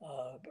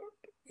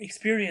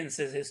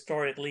 experiences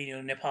historically,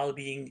 Nepal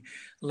being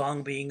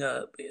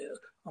a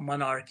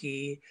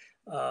monarchy,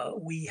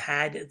 we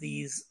had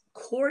these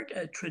court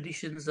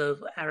traditions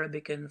of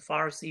Arabic and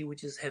Farsi,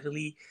 which is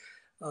heavily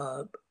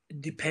uh,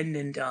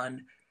 dependent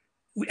on,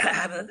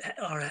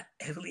 are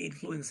heavily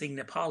influencing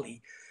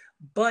Nepali.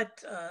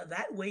 But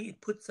that way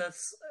it puts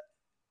us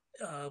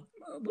uh,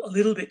 a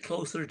little bit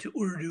closer to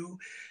Urdu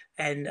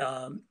and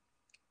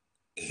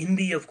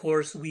Hindi. Of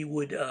course, we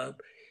would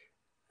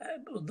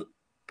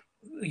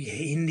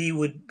Hindi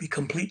would be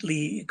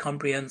completely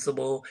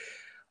comprehensible.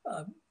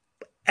 Uh,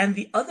 and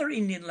the other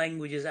Indian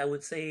languages, I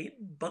would say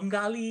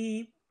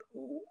Bengali,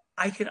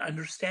 I can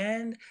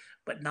understand,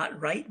 but not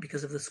write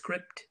because of the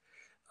script.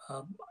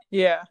 Um,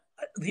 Yeah,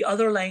 the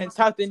other and language,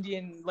 South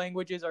Indian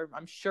languages are,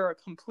 I'm sure,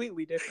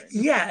 completely different.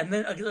 yeah, and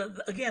then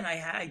again,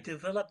 I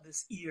developed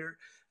this ear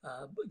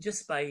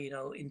just by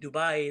in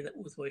Dubai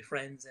with my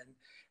friends, and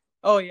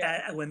Oh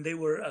yeah, when they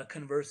were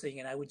conversing,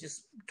 and I would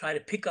just try to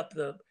pick up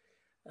the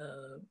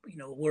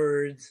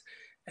words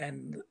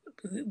and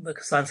the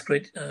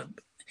Sanskrit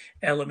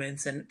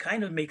elements and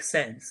kind of make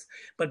sense.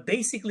 But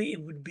basically,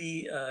 it would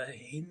be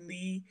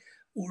Hindi,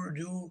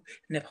 Urdu,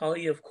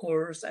 Nepali, of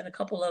course, and a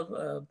couple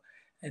of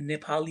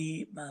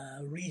Nepali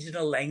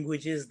regional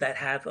languages that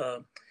have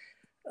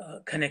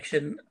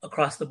connection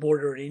across the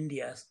border in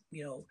India.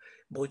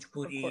 of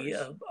Bhojpuri,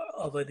 course.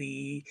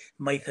 Awadhi,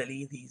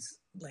 Maithili, these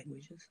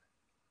languages.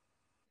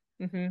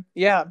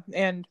 Yeah,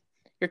 and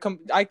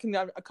I can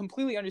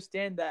completely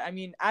understand that. I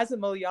mean, as a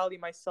Malayali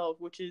myself,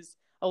 which is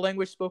a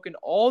language spoken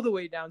all the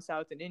way down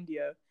south in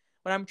India,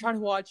 when I'm trying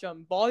to watch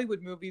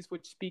Bollywood movies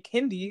which speak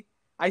Hindi,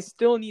 I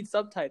still need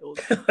subtitles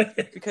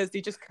because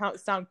they just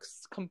sound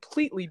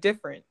completely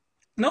different.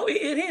 No,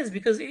 it is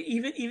because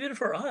even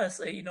for us,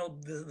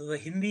 the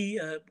Hindi,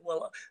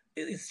 well,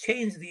 it's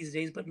changed these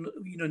days. But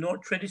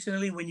not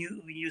traditionally when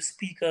you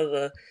speak of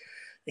the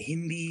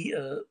Hindi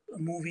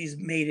movies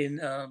made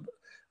in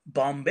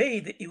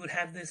Bombay, that you would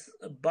have this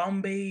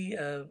Bombay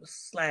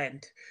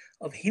slant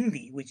of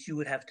Hindi, which you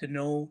would have to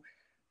know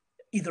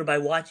either by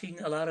watching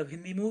a lot of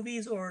Hindi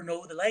movies or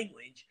know the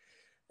language.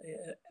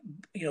 Uh,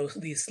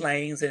 these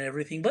slangs and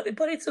everything, but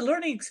it's a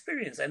learning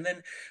experience. And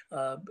then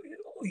uh,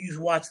 you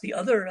watch the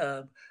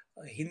other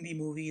Hindi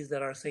movies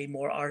that are, say,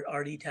 more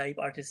arty type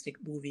artistic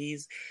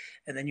movies,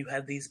 and then you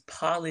have these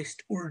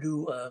polished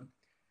Urdu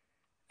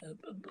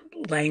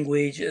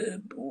language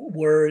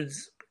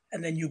words,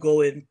 and then you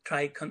go and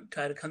try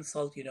to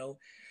consult your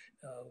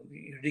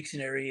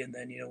dictionary, and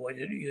then what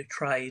your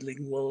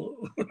trilingual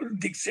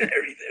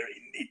dictionary there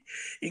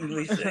in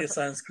English,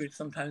 Sanskrit,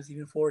 sometimes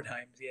even four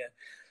times. Yeah,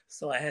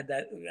 so I had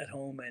that at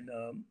home, and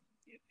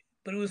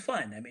but it was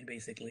fun. I mean,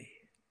 basically.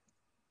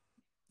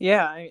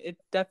 Yeah, it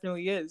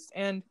definitely is.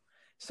 And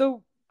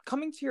so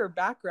coming to your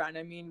background,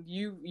 I mean,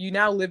 you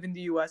now live in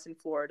the US in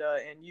Florida,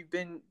 and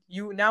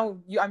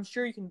I'm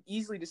sure you can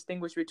easily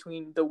distinguish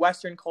between the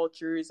Western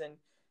cultures and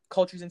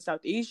cultures in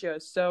South Asia.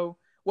 So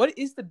what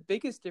is the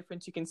biggest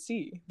difference you can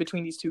see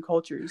between these two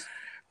cultures?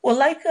 Well,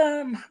 like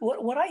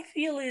what I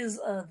feel is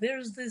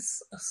there's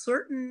this a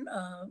certain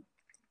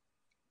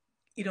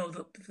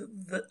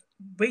the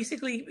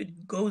basically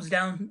it goes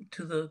down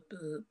to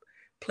the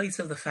place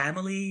of the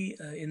family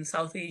in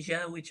South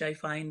Asia, which I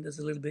find is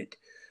a little bit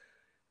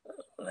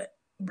uh,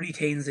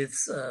 retains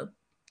its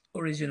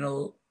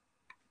original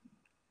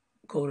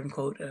quote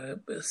unquote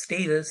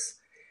status.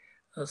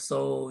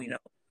 So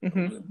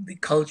Mm-hmm. the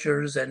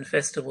cultures and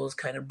festivals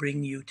kind of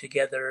bring you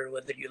together,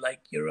 whether you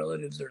like your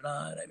relatives or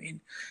not. I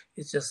mean,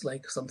 it's just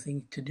like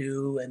something to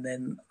do, and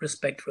then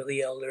respect for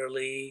the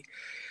elderly.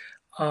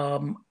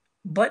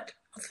 But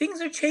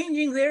things are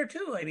changing there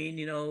too. I mean,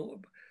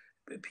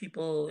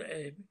 people,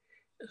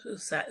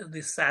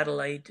 the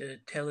satellite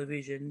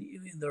television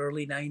in the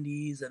early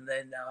 90s, and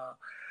then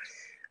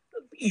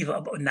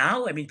even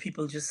now, I mean,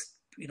 people just,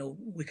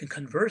 we can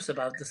converse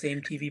about the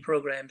same TV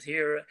programs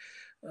here,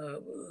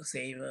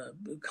 same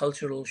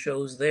cultural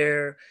shows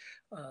there.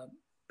 Uh,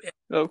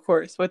 Of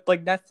course, with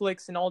like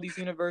Netflix and all these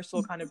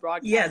universal kind of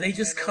yeah, they broadcasting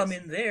just come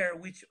channels. in there,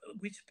 which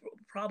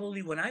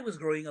probably when I was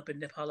growing up in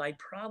Nepal, I'd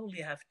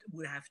probably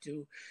would have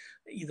to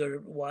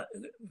either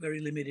very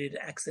limited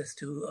access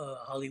to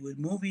Hollywood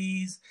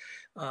movies,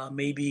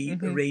 maybe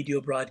Mm-hmm.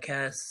 radio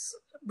broadcasts,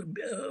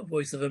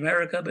 Voice of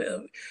America,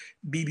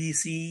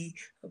 BBC,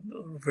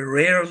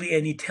 rarely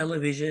any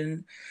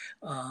television,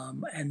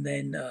 and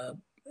then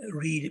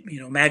read,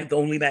 the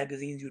only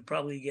magazines you'd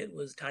probably get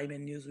was Time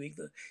and Newsweek,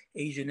 the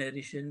Asian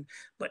edition.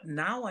 But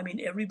now, I mean,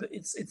 everybody,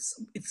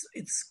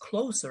 it's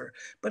closer.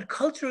 But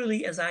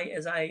culturally, as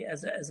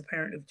a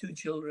parent of two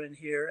children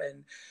here,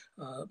 and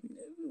uh,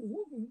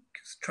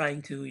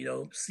 trying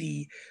to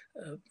see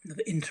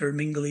the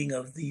intermingling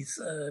of these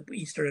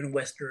Eastern and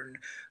Western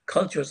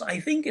cultures, I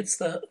think it's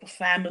the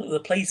family, the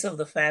place of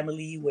the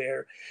family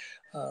where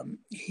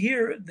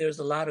here, there's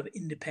a lot of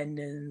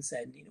independence,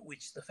 and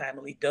which the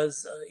family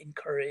does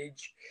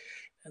encourage.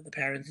 The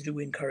parents do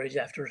encourage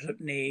after a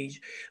certain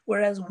age,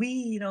 whereas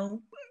we,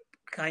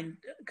 kind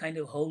kind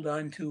of hold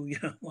on to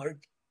our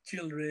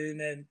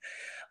children,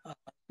 uh,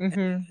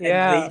 Mm-hmm.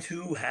 and they Yeah.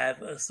 too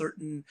have a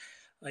certain,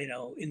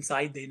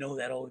 inside they know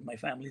that, oh, my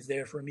family's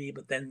there for me,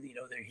 but then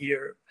they're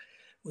here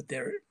with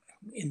their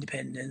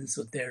independence,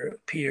 with their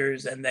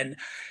peers, and then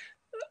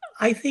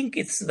I think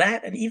it's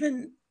that, and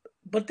even,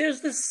 but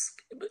there's this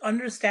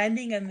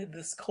understanding and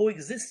this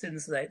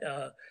coexistence that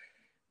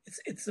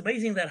it's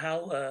amazing that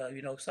how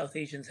South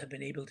Asians have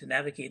been able to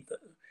navigate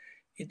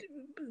it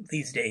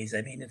these days.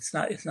 I mean, it's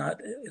not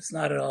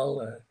at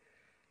all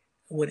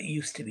what it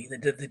used to be.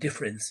 The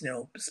difference,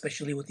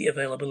 especially with the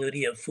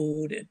availability of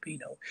food,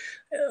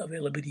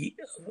 availability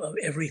of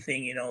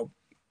everything.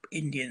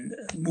 Indian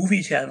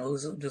movie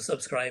channels to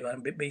subscribe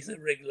on, basic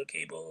regular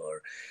cable,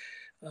 or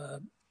uh,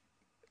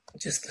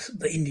 just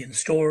the Indian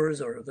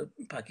stores or the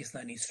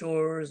Pakistani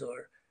stores,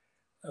 or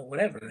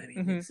whatever. I mean,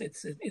 Mm-hmm.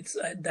 it's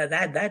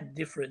that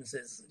difference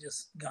has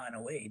just gone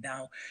away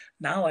now.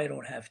 Now I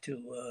don't have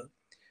to,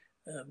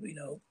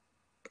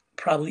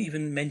 probably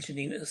even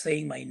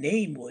saying my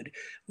name would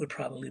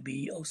probably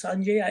be, oh,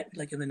 Sanjay.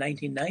 Like in the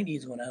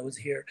 1990s when I was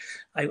here,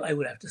 I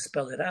would have to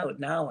spell it out.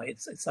 Now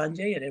it's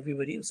Sanjay, and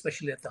everybody,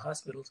 especially at the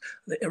hospitals,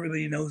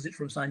 everybody knows it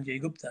from Sanjay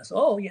Gupta. So,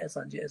 oh yeah,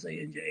 Sanjay,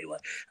 Sanjay.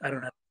 I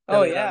don't have to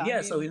Oh spell it out. yeah, I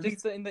Yeah, so mean, at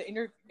least, just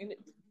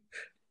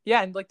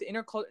yeah, and like the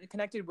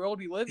interconnected world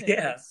we live in,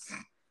 yeah, it's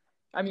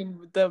I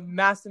mean, the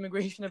mass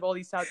immigration of all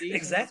these South Asians,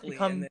 it's exactly.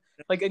 And become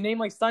like a name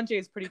like Sanjay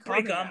is pretty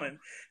pretty common now. common,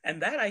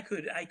 and that I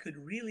could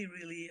really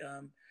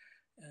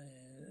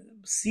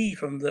see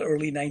from the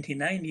early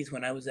 1990s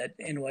when I was at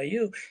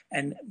NYU,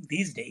 and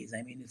these days,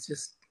 I mean, it's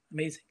just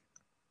amazing.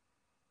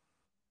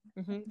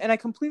 And I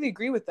completely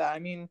agree with that. I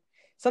mean,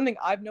 something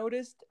I've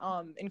noticed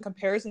in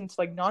comparison to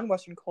like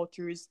non-Western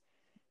cultures,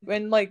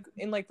 when like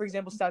in like for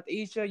example South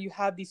Asia, you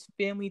have these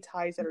family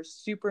ties that are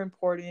super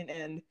important,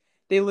 and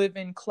they live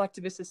in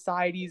collectivist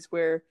societies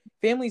where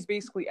family is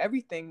basically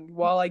everything.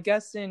 While I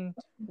guess in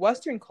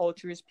Western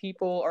cultures,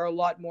 people are a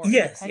lot more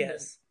Yes, independent.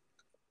 yes.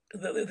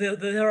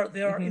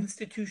 There are Mm-hmm.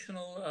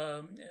 institutional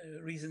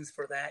reasons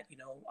for that.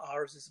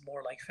 Ours is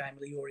more like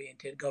family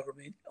oriented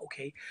government.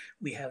 Okay,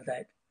 we have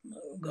that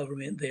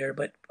government there,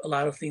 but a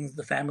lot of things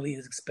the family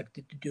is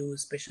expected to do,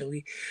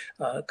 especially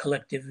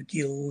collective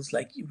guilds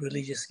like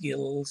religious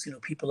guilds.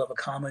 People of a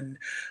common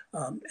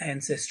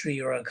ancestry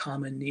or a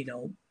common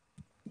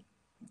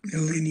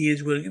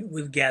lineage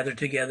will gather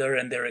together,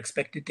 and they're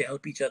expected to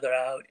help each other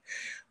out.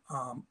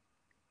 Um,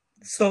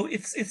 so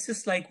it's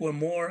just like we're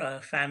more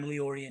family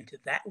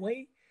oriented that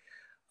way.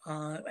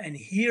 And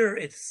here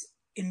it's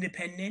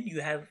independent.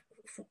 You have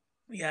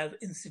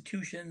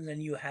institutions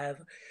and you have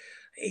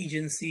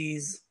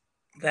agencies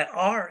that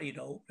are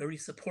very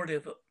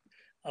supportive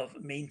of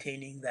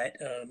maintaining that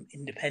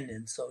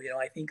independence. So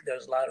I think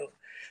there's a lot of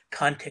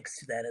context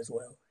to that as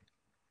well.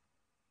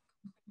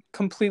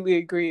 Completely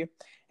agree.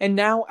 And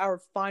now our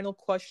final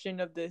question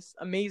of this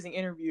amazing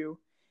interview.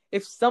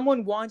 If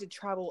someone wanted to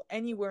travel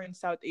anywhere in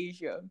South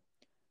Asia,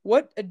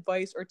 what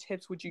advice or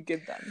tips would you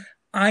give them?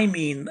 I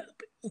mean,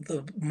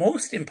 the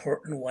most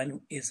important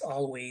one is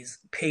always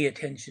pay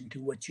attention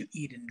to what you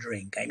eat and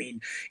drink. I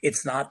mean,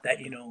 it's not that,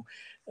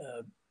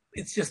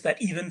 it's just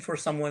that even for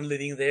someone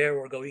living there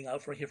or going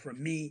out for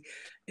me,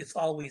 it's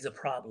always a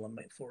problem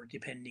for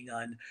depending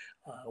on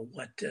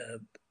what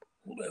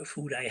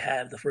food I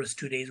have. The first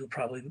 2 days will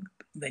probably,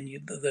 then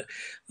the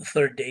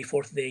third day,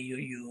 fourth day,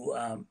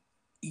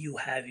 you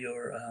have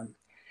your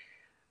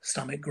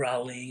stomach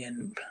growling,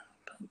 and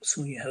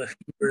soon you have a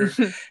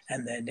fever,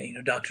 and then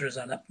doctors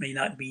may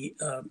not be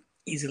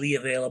easily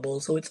available.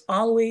 So it's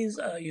always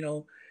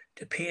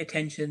to pay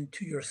attention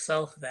to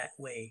yourself that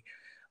way.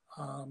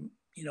 Um,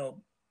 you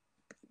know,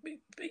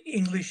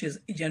 English is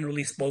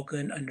generally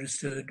spoken,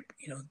 understood.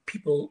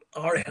 People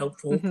are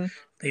helpful. Mm-hmm.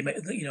 They may,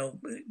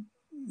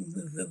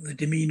 the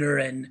demeanor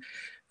and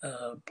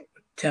uh,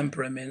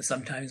 temperament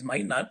sometimes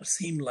might not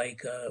seem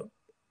like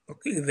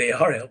they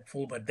are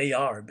helpful, but they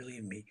are,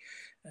 believe me.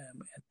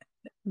 Um,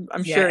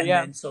 I'm yeah, sure, and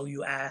yeah. then so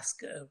you ask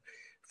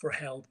for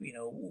help,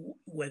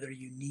 whether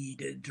you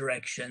need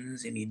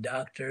directions, you need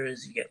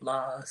doctors, you get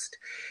lost,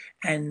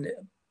 and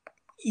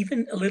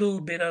even a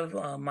little bit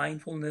of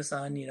mindfulness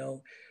on,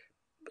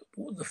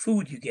 the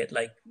food you get.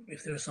 Like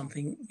if there's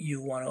something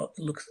you want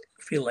to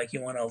feel like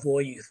you want to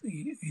avoid,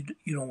 you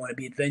don't want to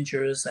be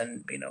adventurous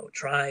and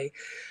try,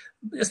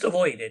 just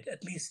avoid it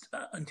at least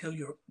until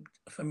you're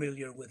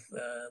familiar with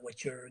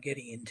what you're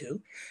getting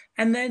into.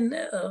 And then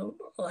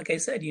like I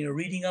said,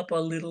 reading up a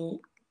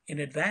little in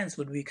advance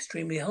would be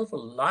extremely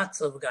helpful.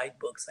 Lots of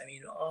guidebooks, I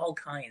mean, all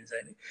kinds,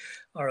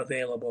 are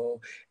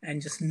available,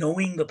 and just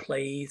knowing the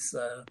place,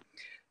 uh,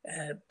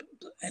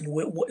 and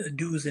what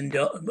do's and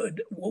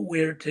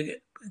where to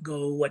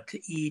go, what to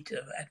eat,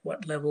 at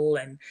what level,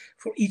 and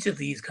for each of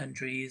these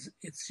countries,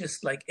 it's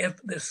just like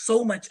there's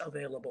so much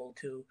available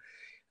to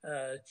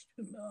uh,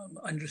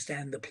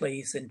 understand the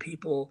place and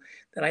people,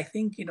 that I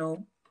think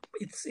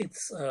it's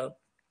it's uh,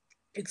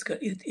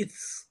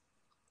 it's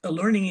a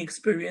learning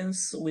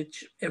experience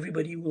which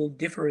everybody will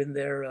differ in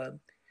their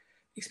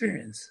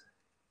experience.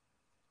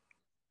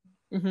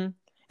 Mm-hmm.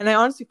 And I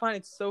honestly find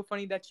it so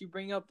funny that you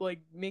bring up like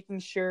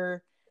making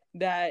sure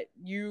that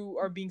you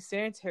are being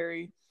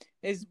sanitary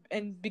is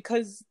and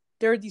because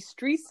there are these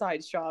street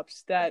side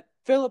shops that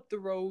fill up the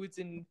roads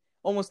and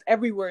almost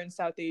everywhere in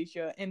South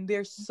Asia, and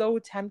they're so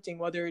tempting,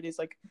 whether it is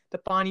like the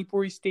pani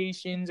puri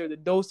stations or the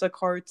dosa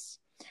carts.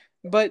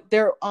 But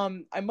they're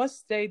I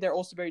must say they're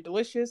also very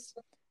delicious.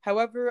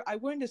 However, I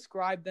wouldn't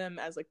describe them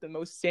as like the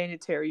most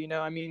sanitary,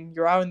 I mean,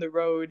 you're out on the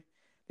road.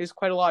 There's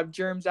quite a lot of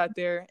germs out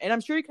there, and I'm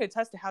sure you can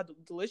attest to how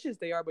delicious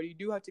they are, but you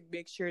do have to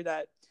make sure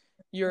that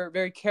you're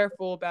very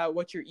careful about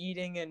what you're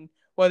eating and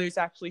whether it's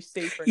actually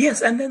safe or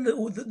Yes, not. and then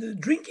the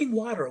drinking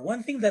water.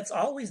 One thing that's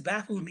always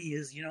baffled me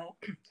is,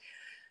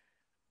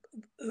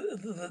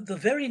 the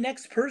very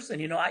next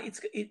person.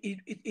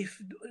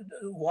 If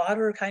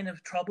water kind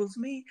of troubles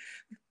me,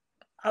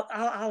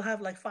 I'll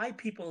have like five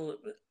people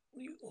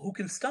who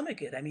can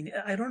stomach it. I mean,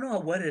 I don't know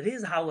what it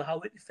is, how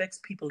it affects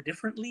people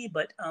differently,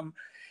 but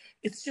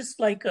it's just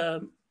like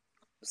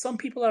some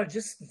people are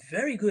just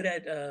very good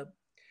at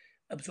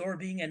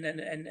absorbing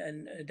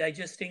and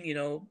digesting,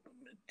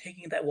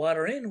 taking that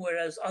water in,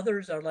 whereas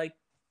others are like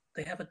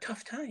they have a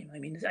tough time. I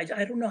mean,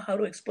 I don't know how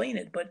to explain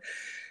it, but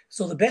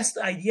so the best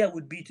idea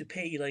would be to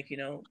pay, like,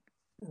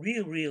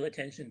 real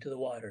attention to the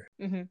water.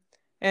 Mm-hmm.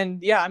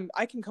 And yeah,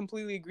 I can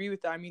completely agree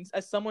with that. I mean,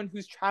 as someone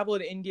who's traveled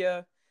to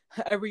India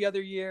every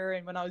other year,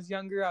 and when I was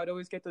younger, I would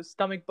always get those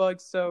stomach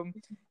bugs. So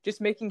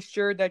just making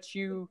sure that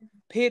you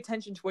pay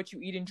attention to what you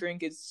eat and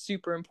drink is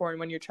super important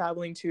when you're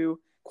traveling to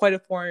quite a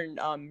foreign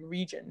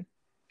region.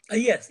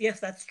 Yes,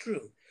 that's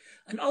true.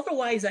 And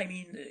otherwise, I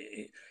mean,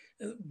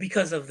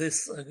 because of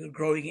this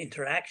growing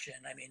interaction,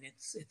 I mean,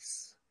 it's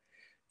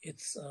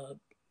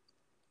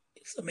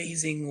it's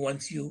amazing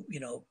once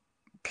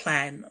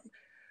plan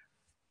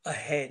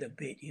ahead a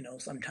bit.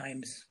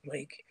 Sometimes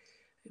like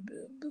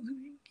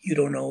you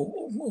don't know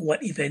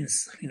what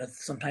events.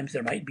 Sometimes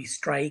there might be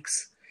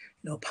strikes,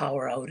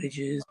 power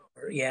outages,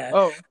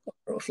 Oh,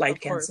 or flight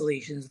of course.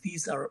 cancellations.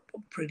 These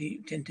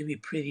tend to be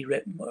pretty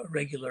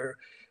regular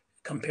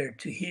compared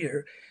to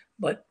here.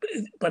 But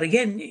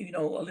again,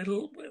 a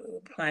little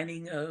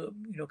planning,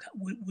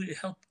 would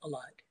help a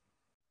lot.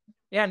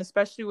 Yeah, and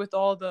especially with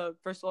all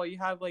first of all, you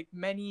have like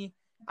many,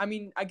 I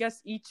mean, I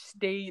guess each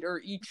state or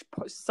each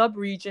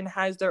sub-region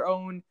has their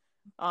own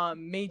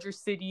major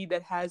city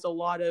that has a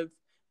lot of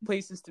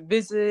places to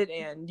visit.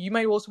 And you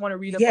might also want to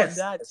read up on Yes,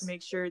 that to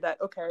make sure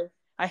that, okay,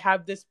 I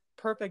have this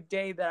perfect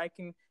day that I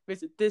can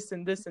visit this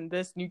and this and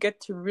this. And you get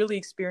to really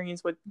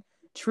experience what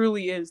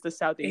truly is the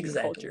South Asian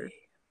culture. exactly.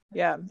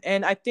 Yeah.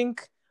 And I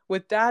think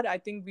with that, I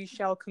think we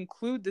shall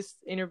conclude this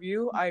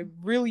interview. I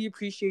really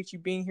appreciate you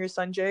being here,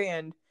 Sanjay,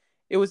 and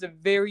it was a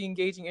very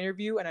engaging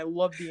interview, and I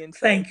love the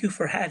insight. Thank you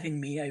for having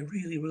me. I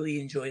really, really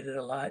enjoyed it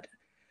a lot.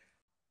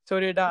 So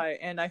did I,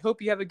 and I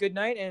hope you have a good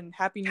night and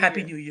Happy New Year.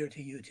 Happy New Year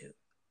to you too.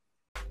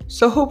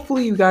 So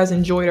hopefully you guys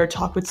enjoyed our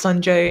talk with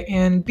Sanjay,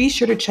 and be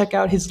sure to check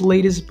out his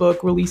latest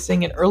book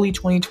releasing in early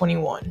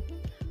 2021.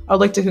 I'd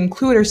like to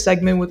conclude our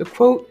segment with a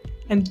quote,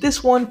 and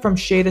this one from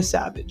Shada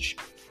Savage.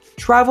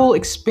 Travel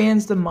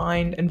expands the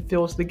mind and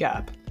fills the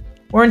gap.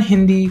 Or in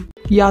Hindi,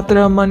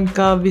 यात्रा मन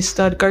का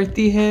विस्तार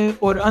करती है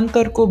और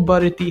अंतर को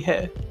बढ़ती है.